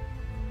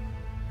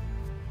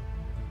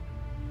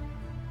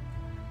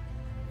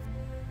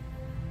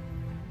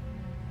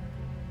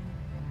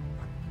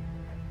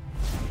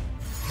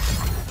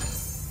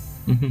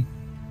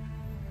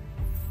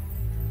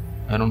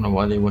 I don't know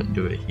why they wouldn't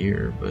do it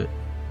here, but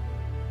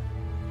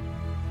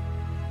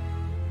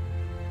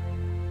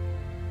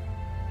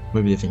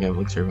maybe they think I have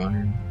Elixir of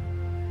Iron.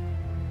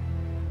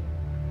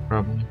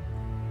 Probably.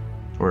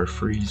 Or a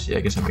freeze. Yeah, I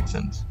guess that makes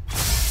sense.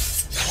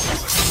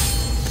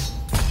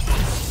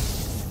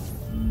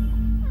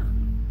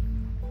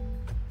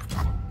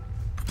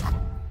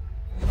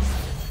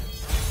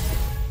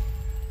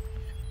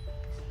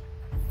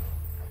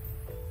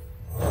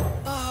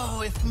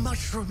 Oh, if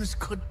mushrooms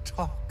could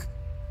talk.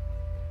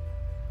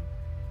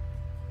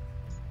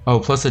 Oh,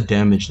 plus the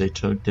damage they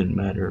took didn't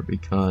matter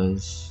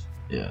because,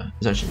 yeah,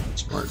 it's actually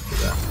smart to do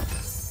that.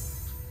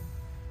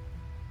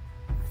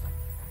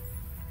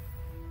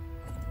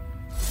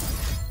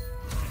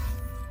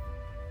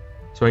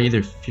 So I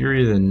either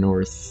Fury the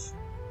North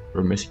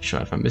or Missing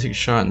Shot. If I'm Missing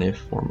Shot and they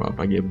form up,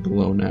 I get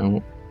blown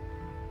out.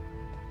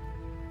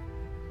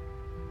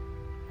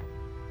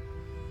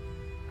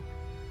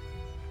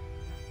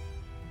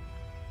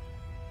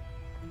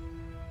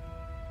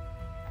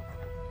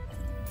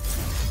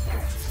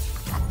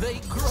 They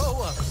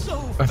grow up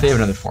so If they have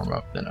another form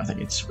up, then I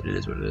think it's what it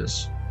is. What it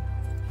is.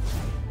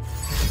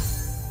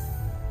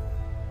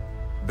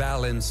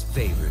 Balance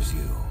favors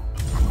you.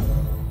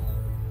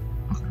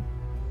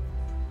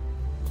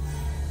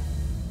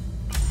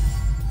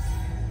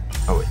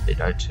 Oh wait, they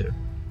died too.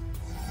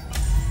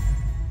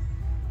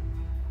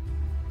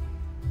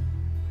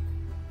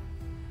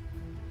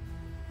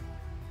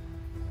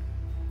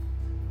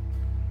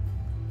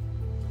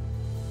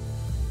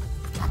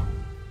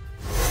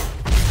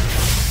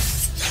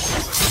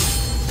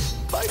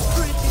 my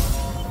pretty.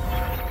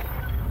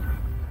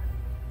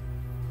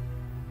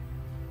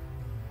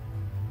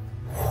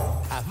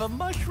 Have a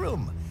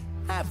mushroom.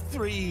 Have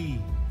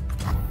 3.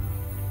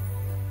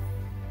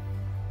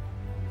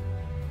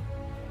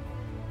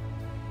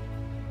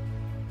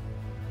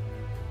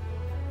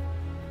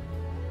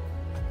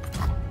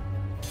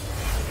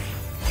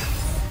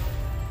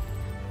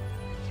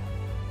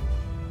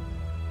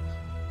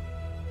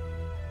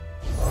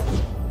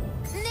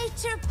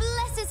 Nature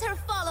blesses her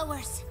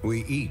followers.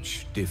 We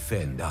each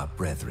defend our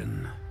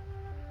brethren.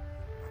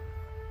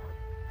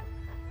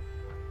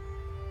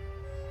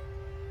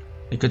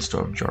 They could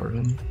still have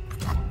Jarvan.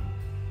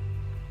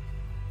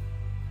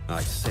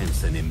 I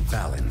sense an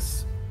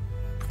imbalance.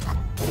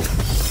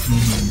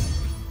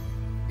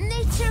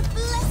 Nature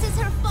blesses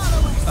her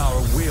followers.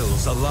 Our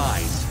wills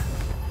align.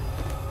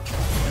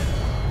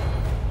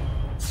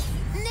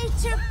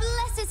 Nature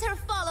blesses her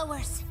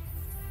followers.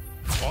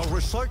 I'll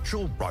recite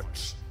your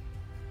rights.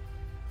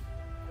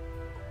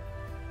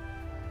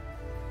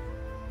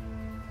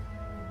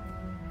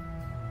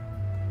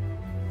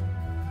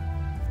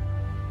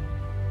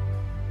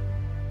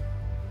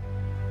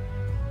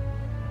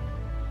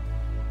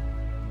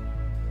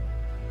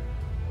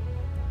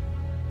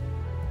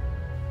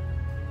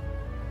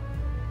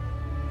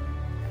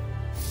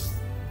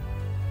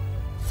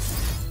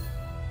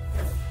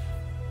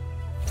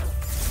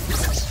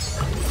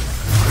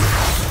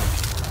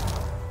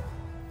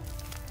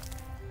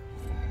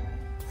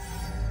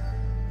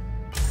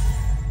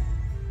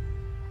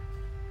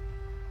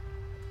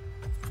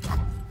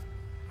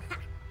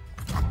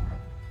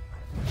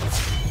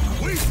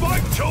 We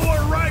fight till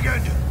we're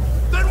ragged!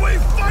 Then we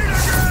fight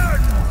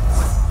again!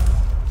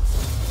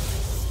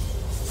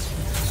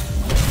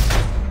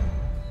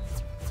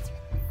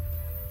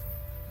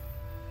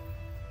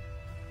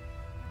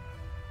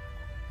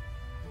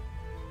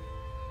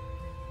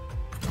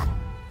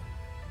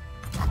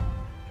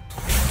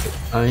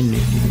 I need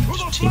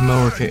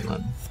Teemo or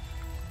Caitlyn.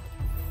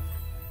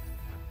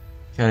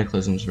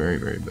 Cataclysm's very,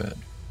 very bad.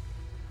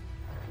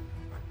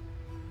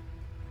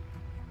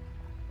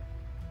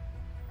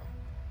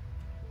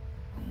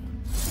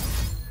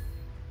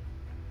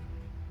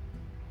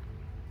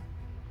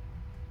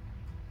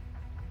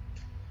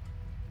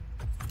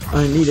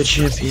 I need a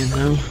champion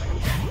though.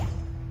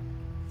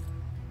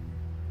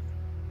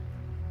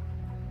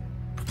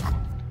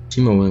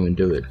 Teemo won't even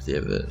do it because they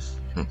have this.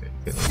 Okay,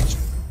 good.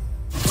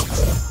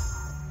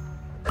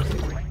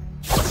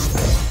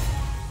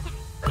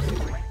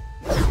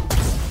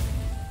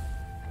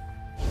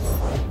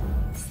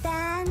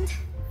 Stand,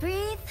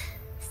 breathe,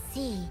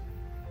 see.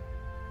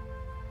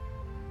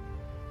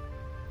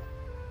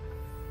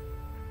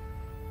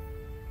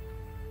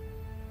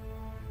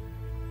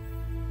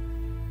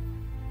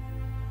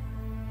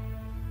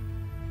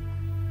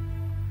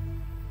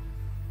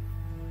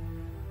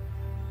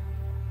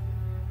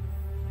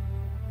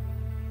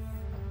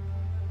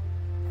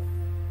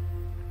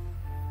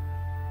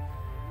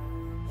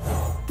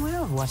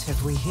 Well, what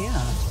have we here?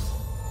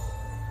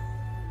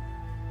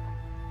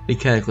 Big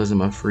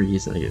Cataclysm, I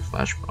freeze, and I get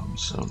flash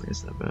bombs, so I don't think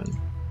it's that bad.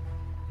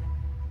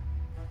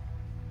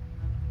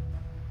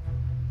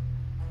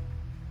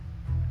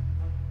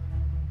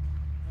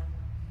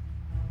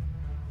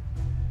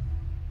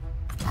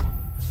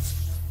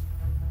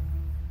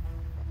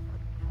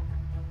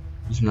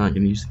 He's not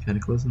gonna use the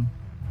Cataclysm.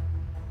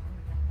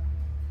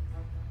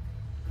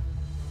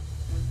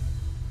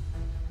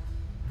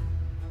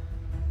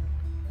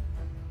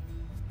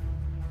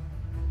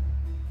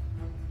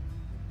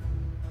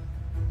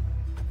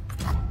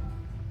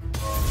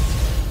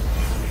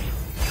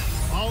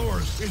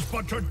 Ours is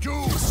but to do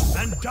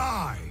and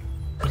die.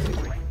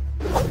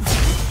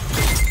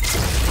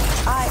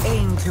 I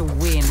aim to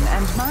win,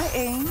 and my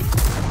aim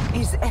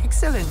is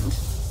excellent.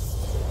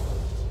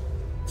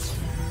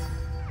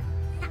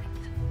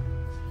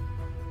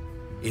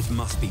 It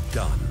must be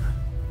done.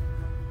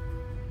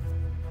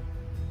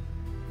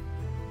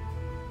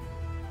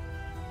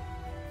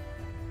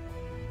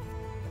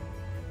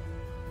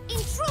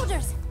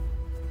 Intruders!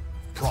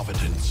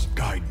 Providence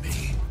guide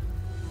me.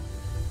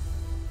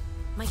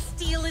 My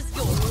steel is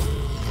yours.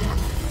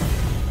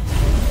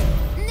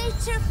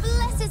 Nature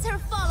blesses her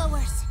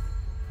followers.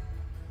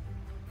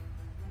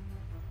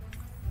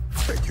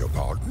 Beg your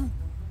pardon?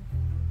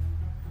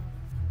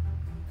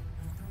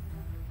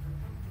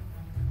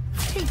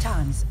 Tea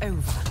time's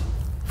over.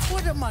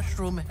 Would a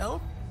mushroom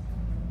help?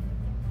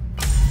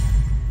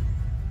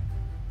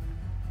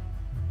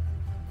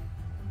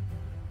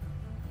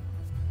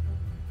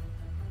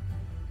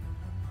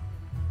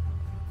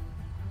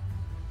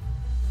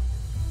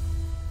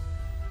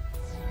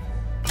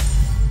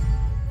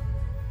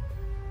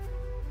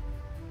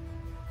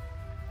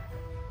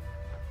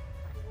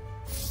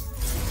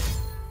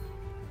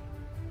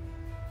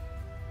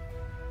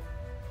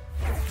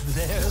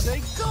 There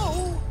they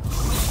go!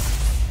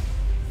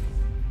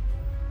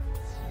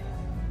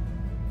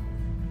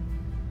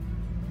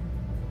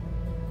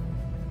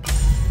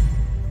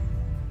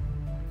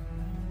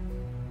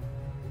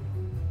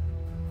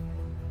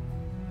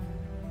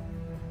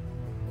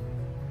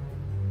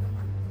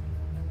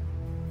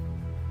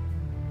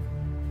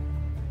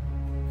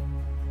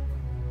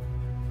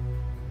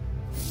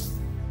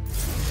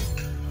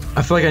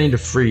 I feel like I need to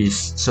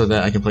freeze so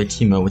that I can play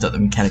Teemo without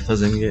them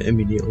cataclysming it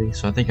immediately,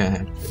 so I think I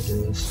have to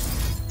do this.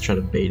 Try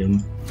to bait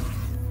him.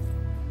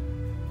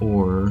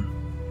 Or...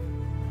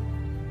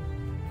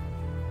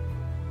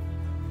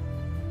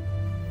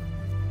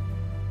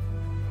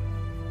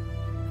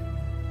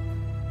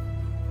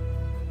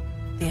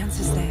 The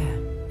answer's there.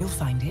 You'll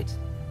find it.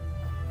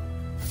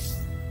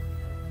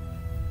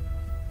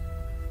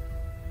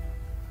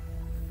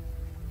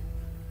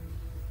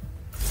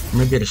 Or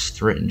maybe I just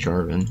threaten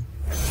Jarvan.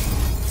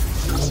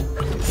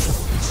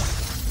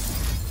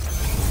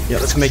 Yeah,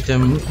 let's make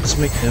them do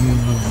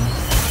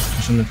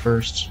something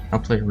first. I'll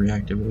play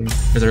reactively,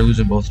 because they're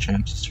losing both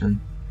champs this turn.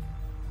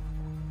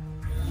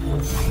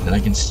 Then I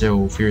can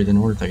still fear the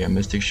north. I got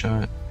Mystic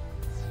Shot.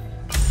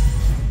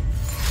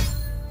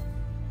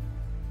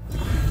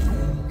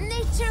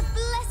 Nature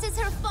blesses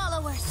her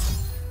followers.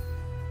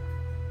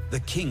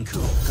 The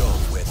Kinku go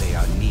where they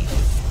are needed.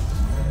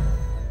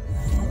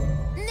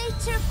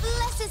 Nature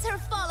blesses her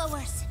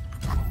followers.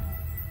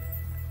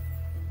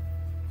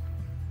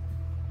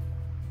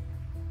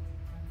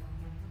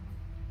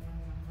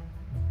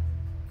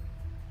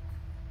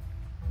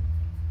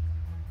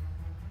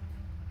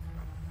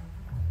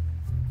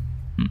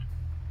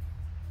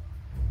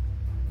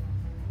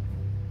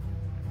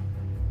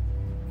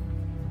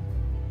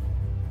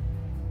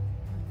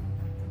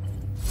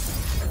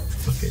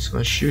 Okay, so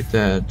let's shoot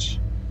that.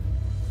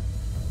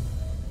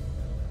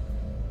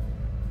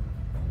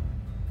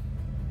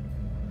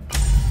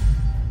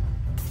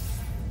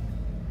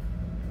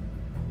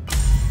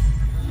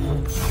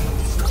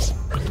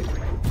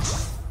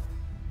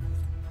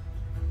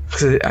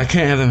 Because I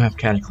can't have them have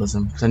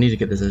Cataclysm, because I need to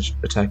get this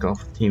attack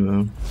off with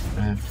Teemo.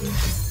 I have to.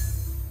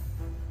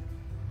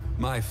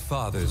 My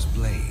father's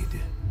blade.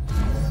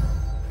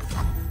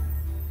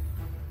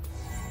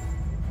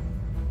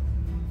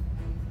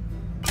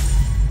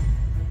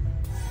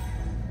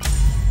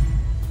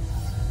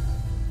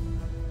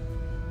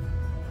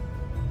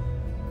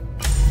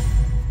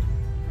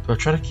 Do I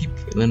try to keep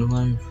Caitlyn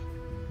alive?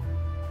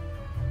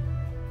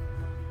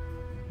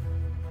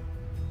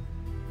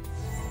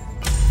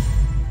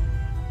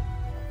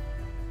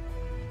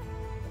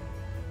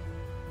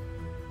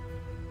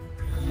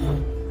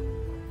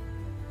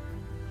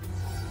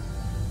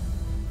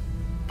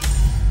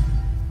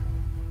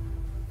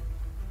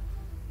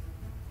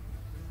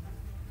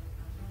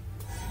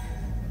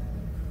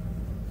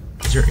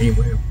 Is there any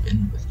way to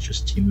win with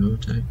just Teemo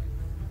attack?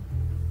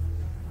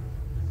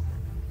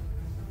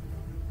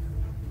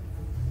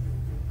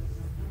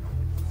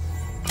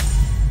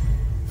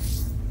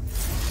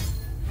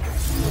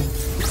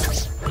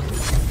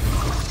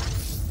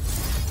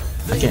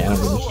 I can't have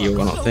them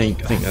heal, I don't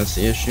think. I think that's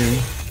the issue.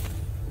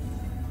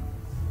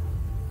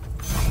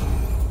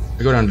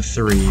 I go down to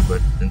 3,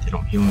 but then they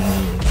don't heal me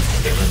and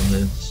Caitlyn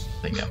lives.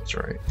 I think that was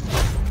right.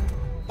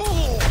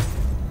 Oh!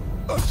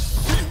 A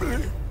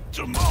seemly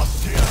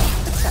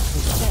Demacia!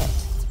 Exactly said.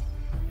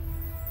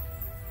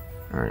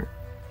 Alright.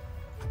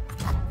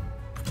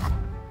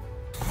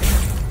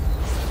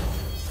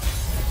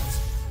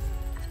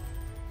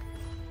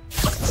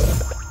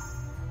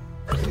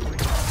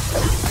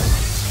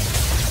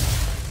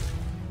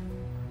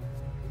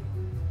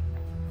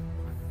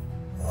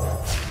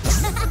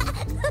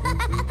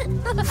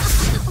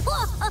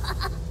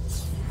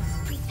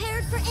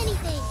 Prepared for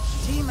anything.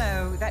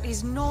 Teemo, that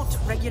is not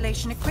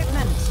regulation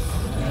equipment.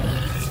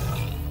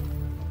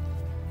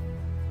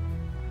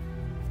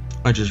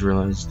 I just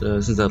realized,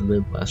 since I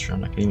lived last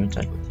round, I can't even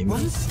attack with Teemo.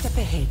 One step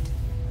ahead.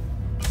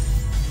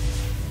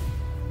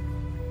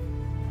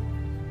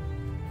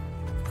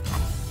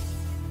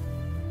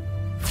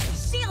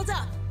 Shield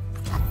up!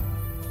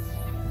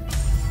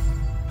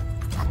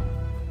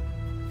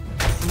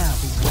 Now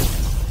we wait.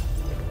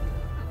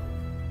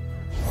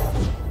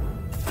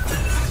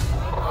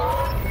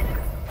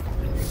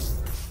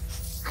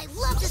 I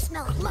love the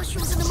smell of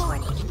mushrooms in the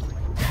morning.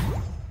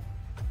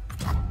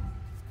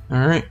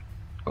 Alright.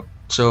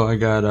 So I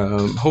got,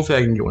 hopefully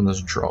I can get one of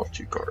those draw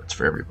 2 cards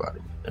for everybody.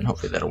 And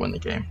hopefully that'll win the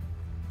game.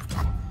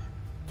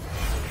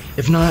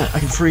 If not, I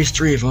can freeze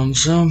 3 of them,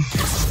 so...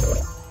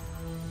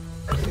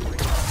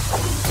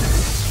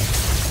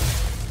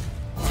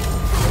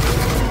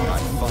 I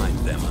find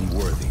them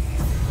unworthy.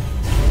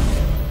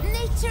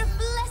 Nature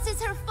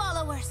blesses her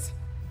followers.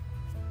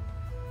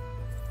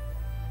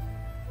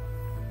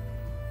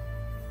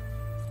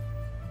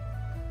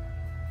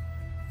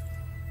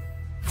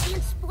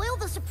 Can't spoil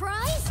the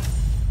surprise.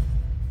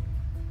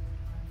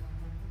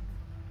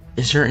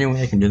 Is there any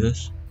way I can do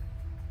this?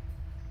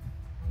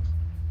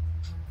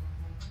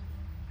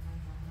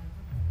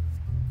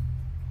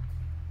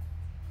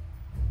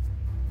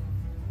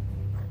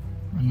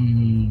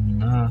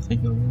 No, I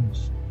think it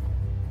was.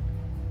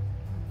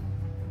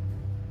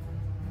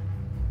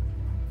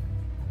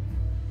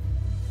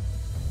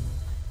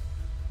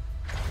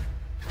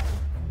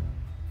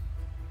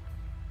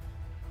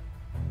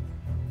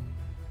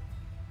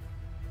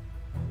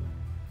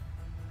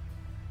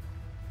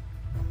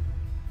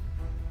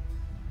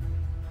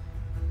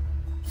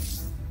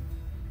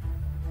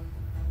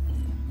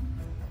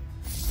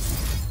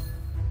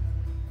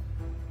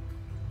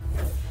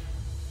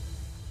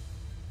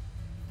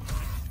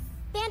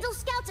 Vandal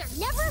scouts are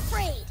never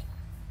afraid.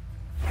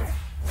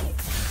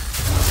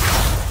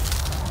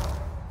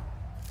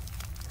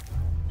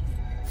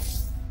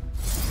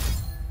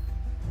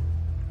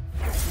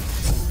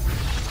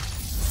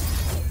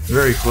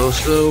 Very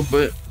close though,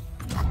 but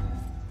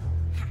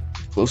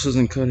close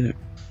doesn't cut it.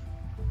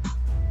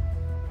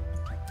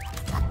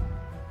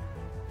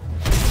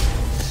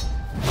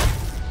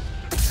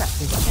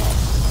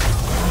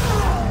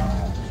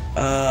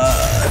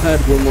 I had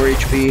 1 more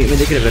HP. I mean,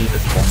 they could have ended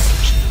it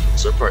almost,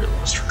 so I probably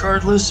lost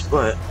regardless,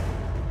 but.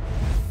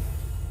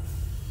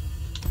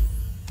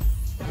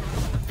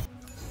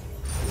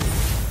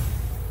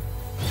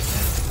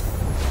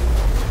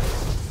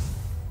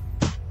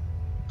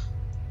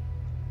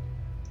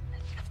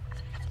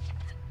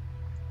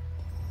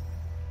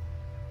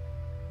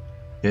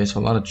 Okay, so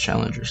a lot of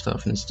challenger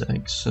stuff in this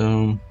deck,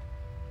 so...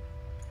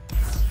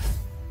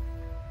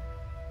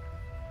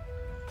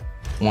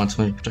 I want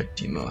somebody to protect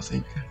Teemo, I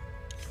think.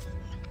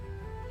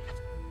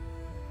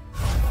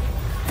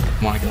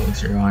 I want to get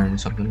Elixir Iron or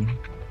something.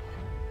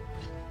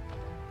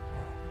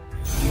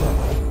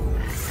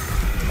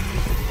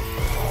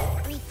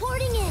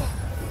 Reporting in.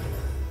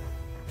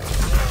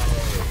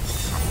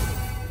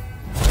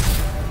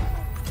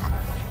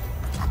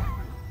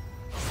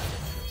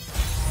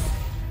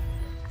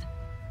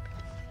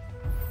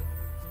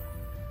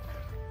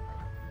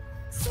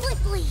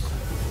 Swiftly.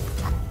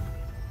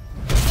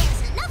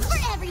 There's enough for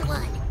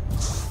everyone.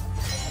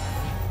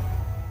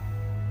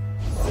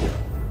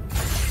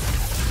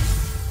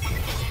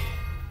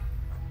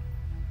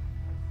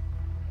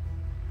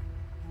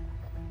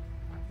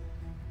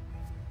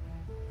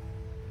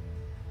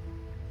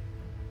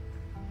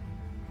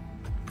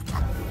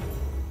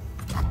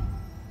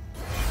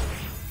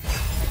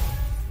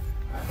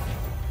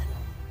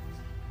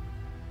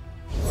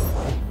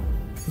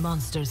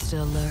 Monsters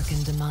still lurk in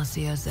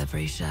Demasia's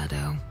every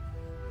shadow.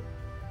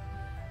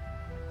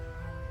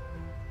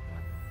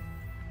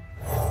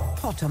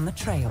 Hot on the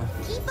trail.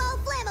 Keep all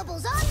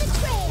flammables on the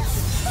trail.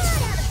 4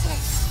 out of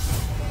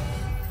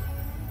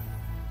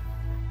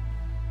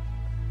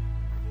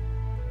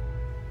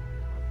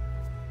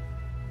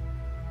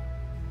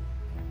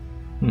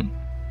 10.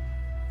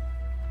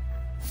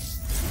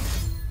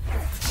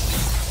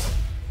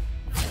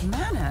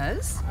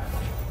 Manners?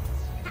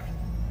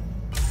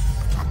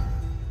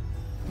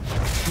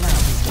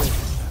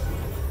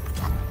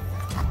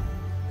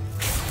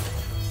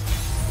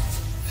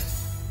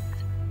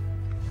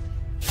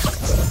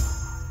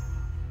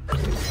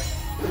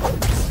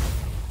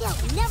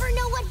 They'll never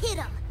know what hit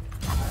them.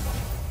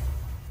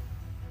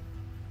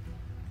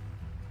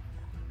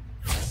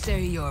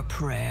 Say your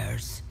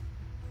prayers.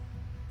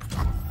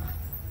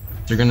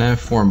 They're gonna have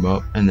form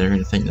up, and they're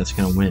gonna think that's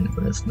gonna win,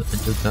 but it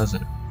just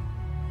doesn't.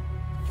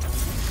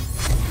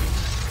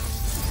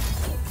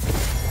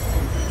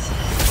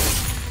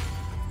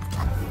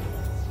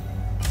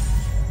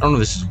 I don't know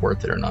if this is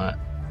worth it or not,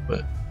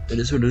 but it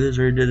is what it is.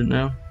 I already did it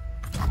now.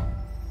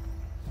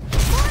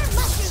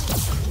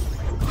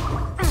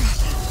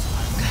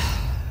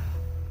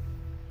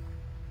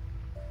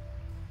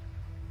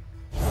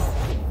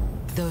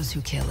 Those who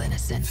kill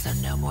innocents are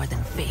no more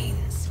than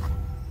fiends.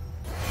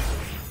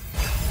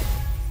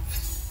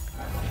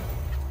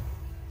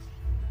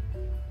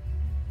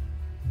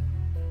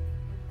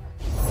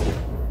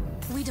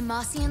 We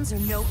Demasians are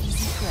no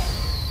easy prey.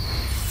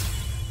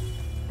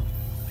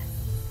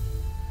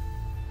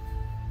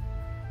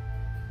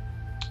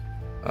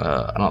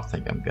 I don't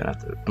think I'm gonna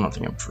have to. I don't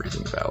think I'm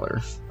freezing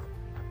Valor.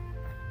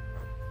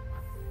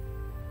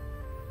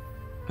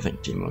 I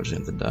think Teemo's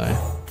gonna have to die.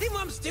 Think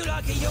I'm still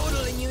like a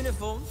yodel in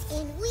uniform.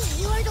 And we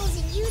yordles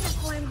in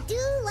uniform do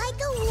like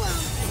a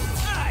wolf.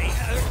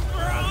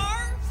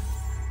 Roar!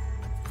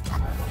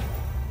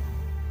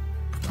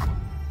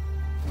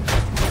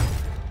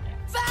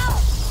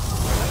 Foul!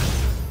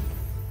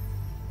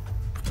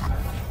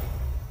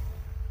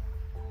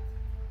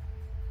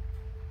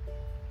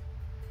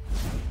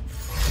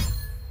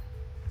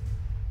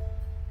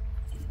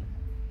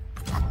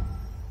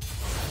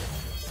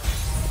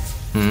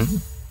 You're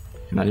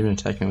not even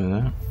attacking with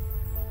that.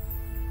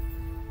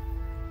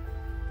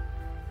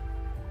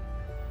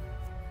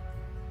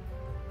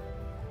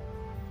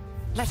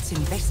 Let's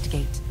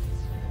investigate.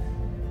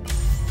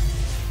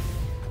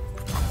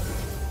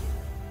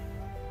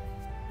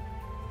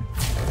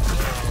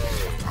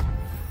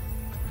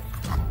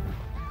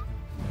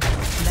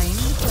 Laying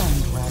the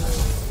groundwork.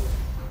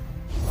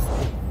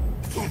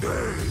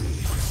 Today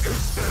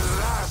is the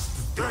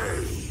last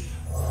day.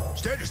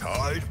 Stand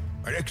aside.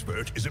 An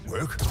expert is at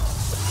work.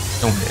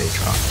 Don't hit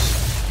Aatrox,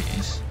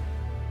 please.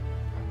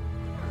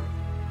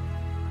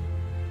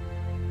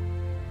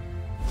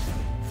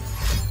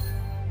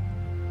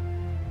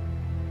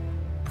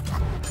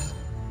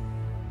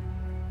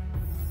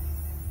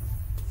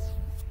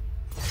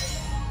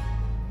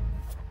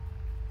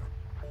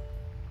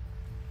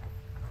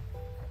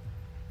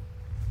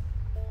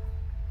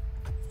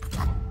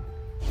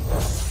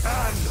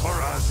 And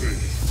Horazi,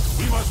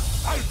 we must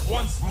fight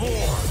once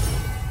more.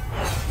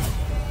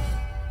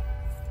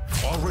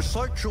 I'll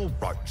recite your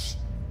rights.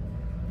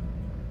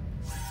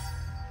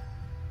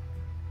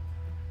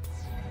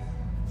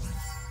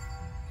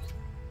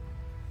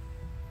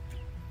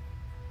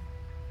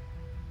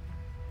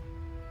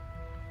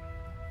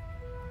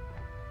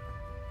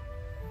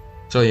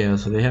 So yeah,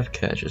 so they have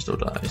catch, it still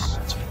dies.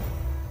 That's fine.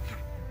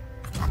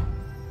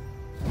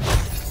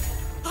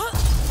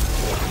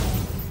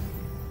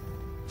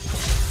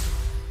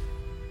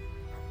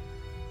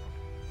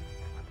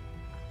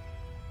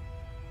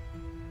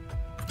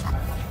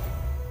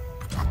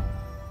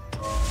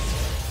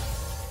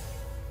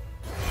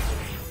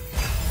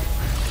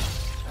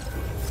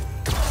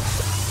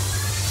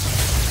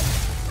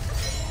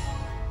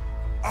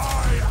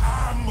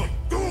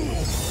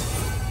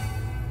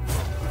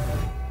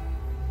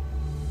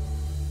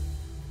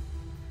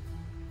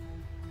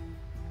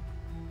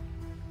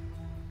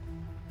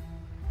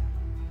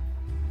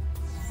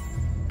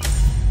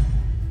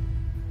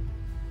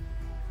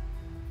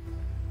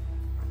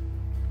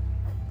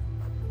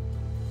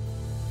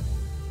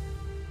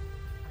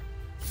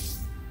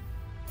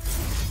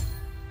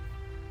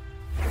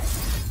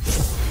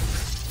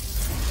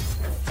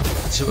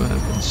 Let's see what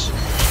happens.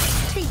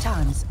 3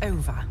 times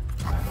over.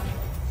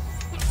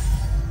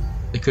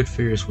 They could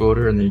Fierce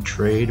Wilder and they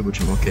trade, which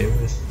I'm okay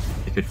with.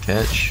 They could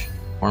catch,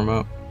 warm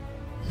up.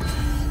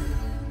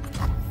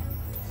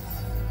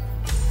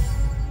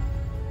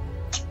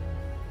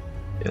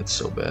 Yeah, it's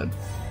so bad.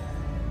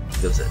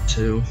 He does that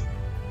too.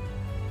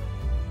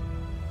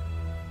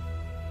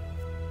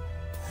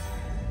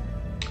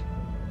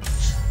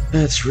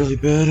 That's really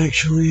bad,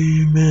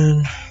 actually,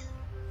 man.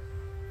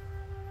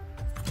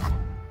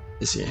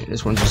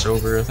 This one's just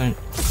over, I think.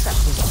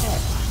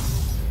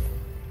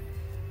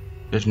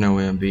 There's no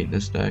way I'm beating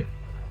this deck.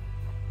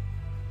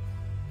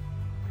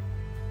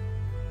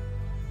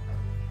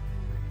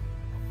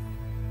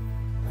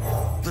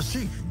 The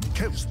scene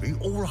tells me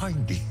all I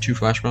need. 2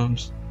 flash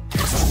bombs.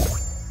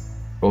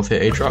 Both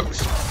hit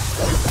Aatrox.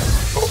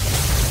 Oh.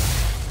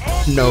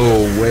 No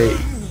way.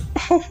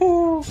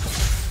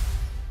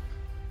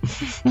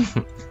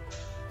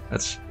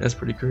 That's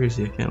pretty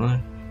crazy, I can't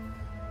lie.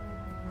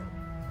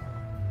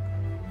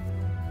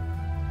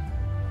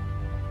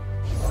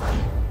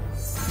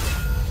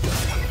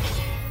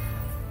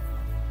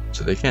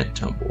 So they can't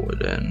tumble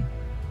it in.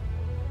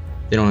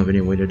 They don't have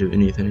any way to do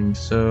anything,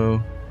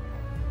 so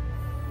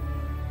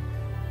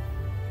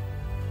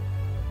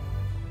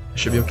I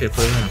should be okay to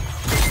play that.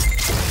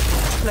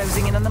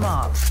 Closing in on the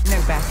mark.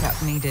 No backup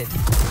needed.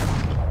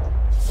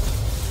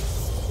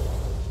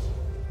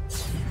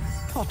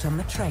 Hot on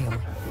the trail.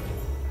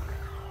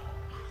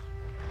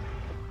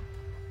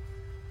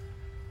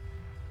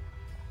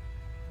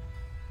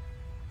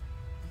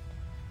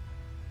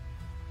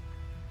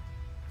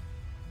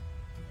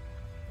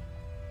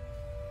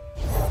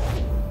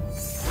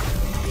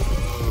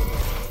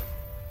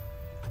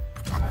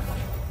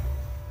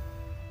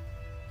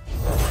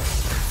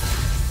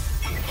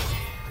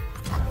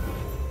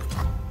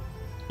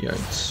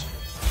 Yikes.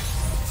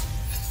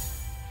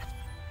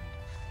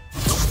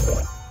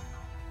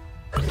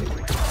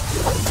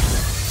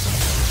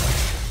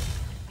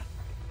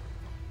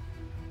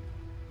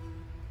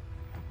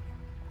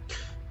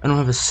 I don't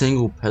have a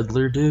single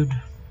peddler, dude.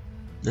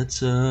 That's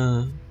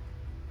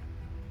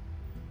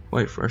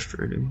quite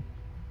frustrating.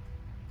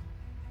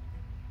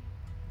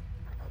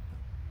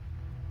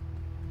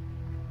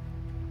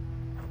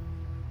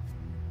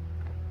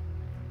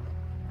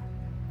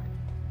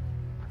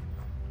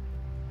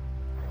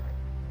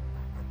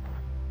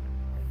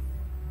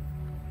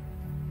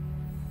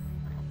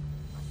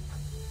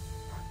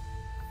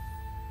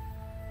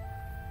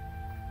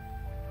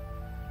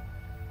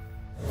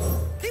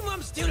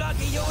 I'm still like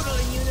a yodel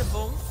in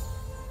uniform.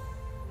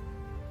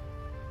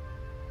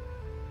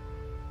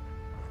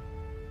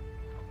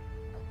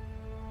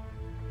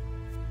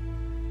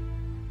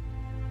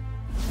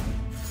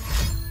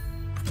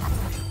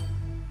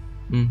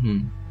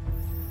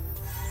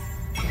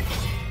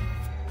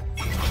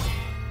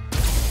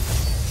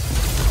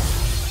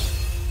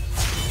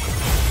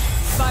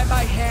 By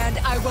my hand.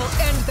 and I will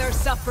end their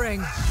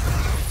suffering.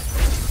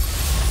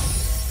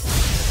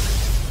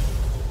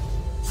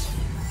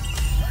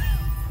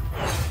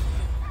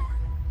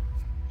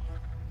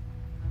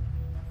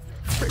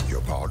 Beg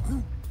your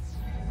pardon?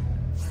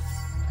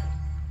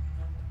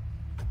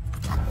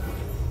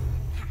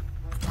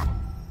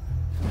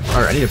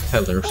 Alright, I need a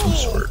peddler of some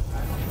sort.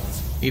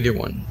 Either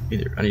one.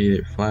 I need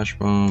either flash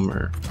bomb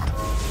or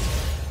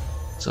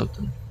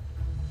something.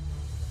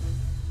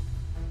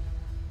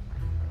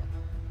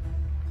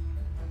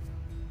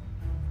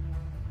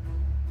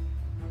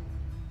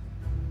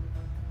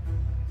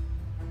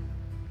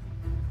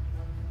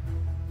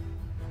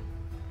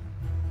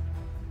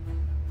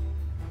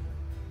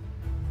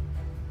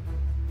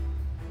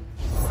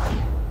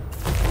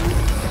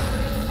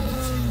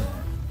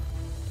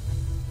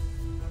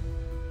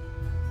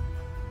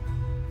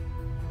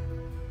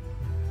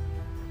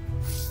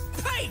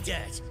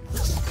 Dirt.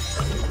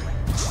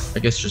 I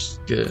guess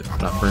just get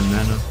not burn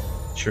mana.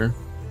 Sure.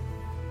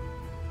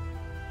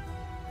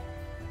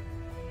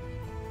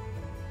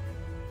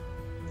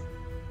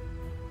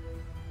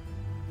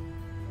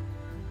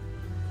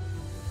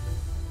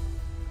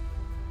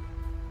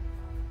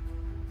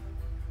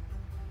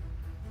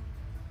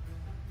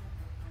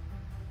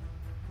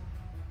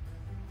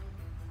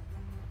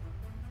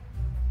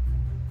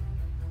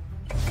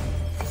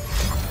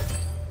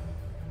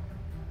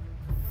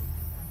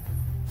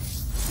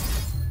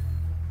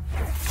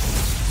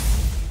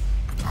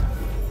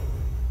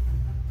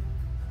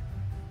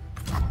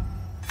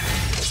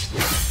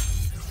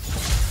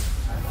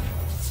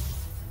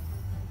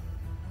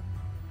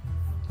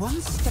 One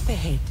step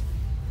ahead.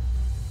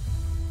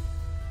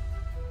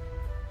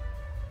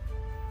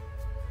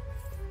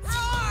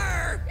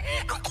 Roar!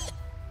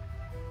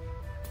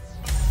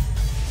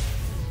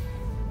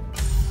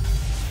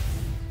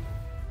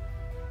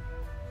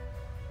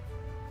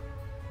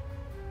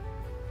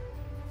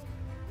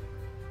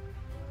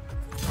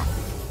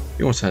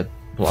 He almost had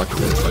blocked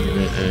the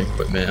fucking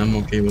equipment. I'm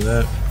okay with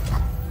that.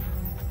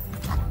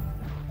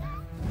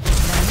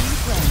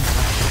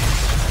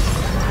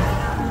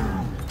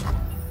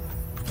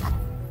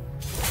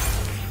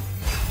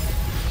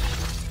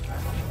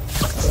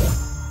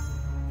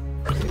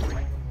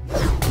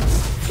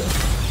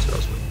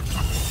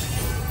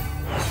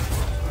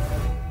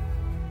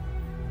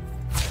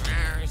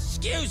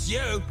 Excuse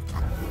you.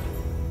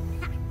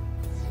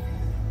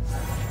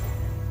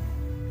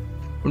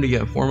 What do you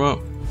got? Form up.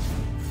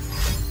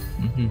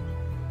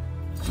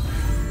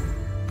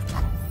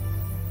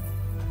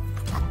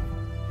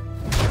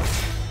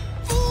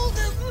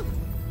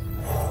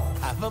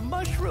 Have a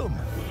mushroom.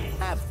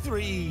 Have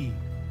 3.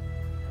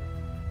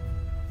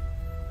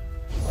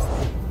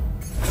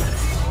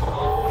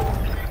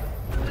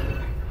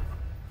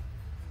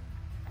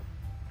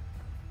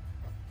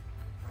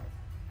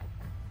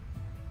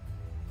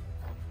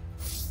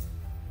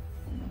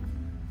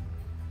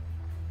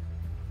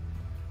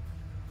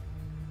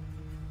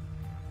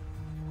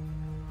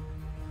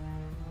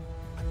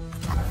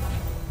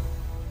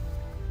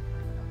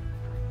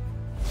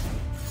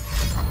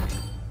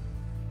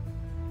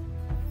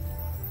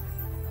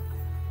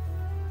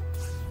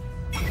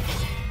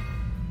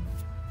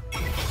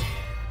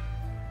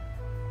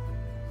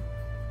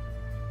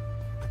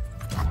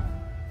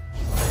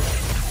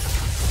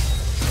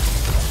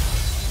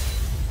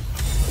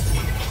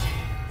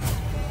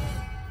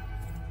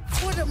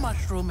 Would a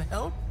mushroom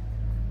help?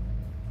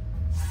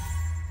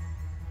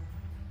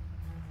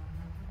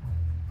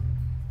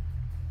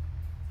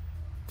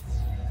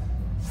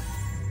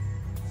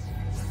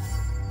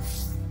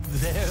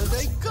 There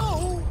they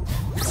go.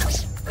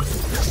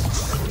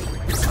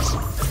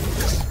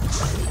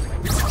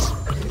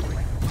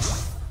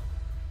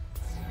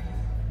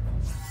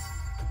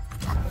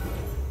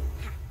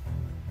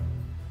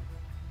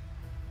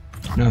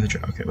 Now they're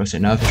trying. Okay, let's say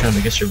now they're trying to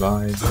make us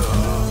survive.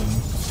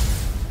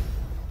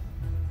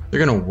 They're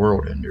gonna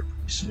world ender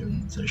pretty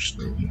soon. It's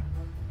actually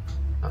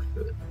not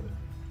good.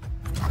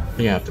 But I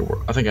think I have to work.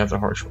 I think I have the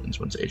harsh ones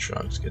once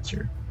Aatrox gets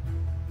here.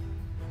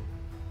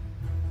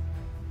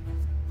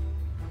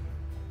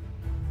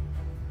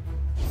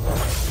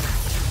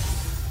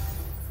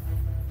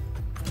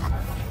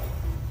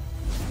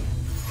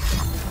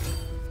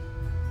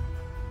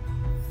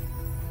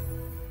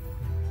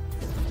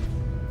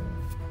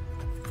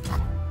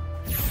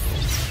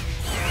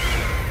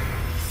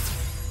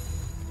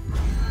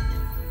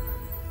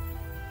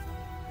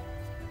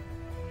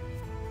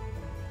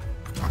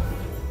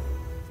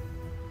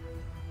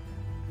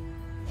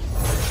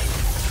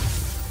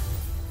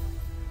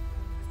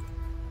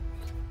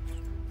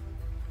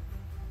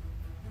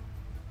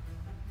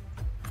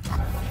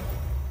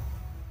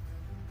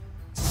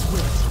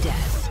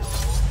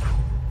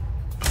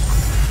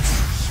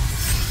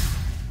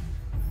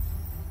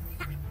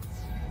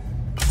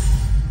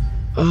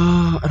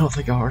 I don't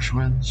think a harsh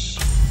wins.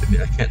 I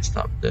mean, I can't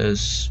stop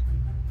this.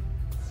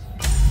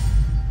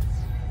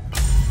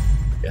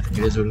 Yeah, I think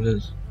it is what it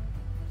is.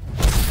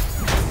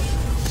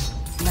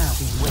 Now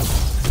we wait.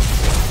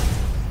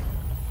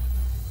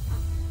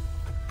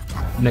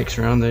 Next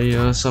round, they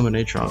summon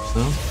Aatrox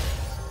though.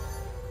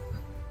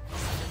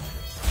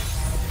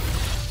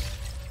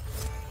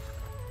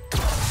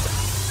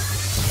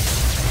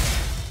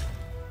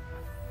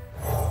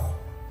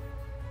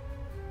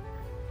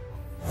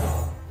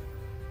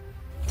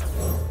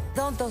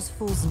 Don't those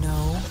fools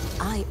know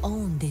I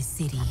own this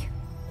city?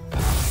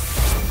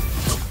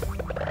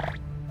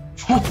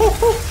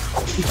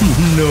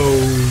 No,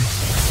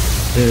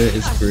 that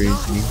is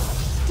crazy.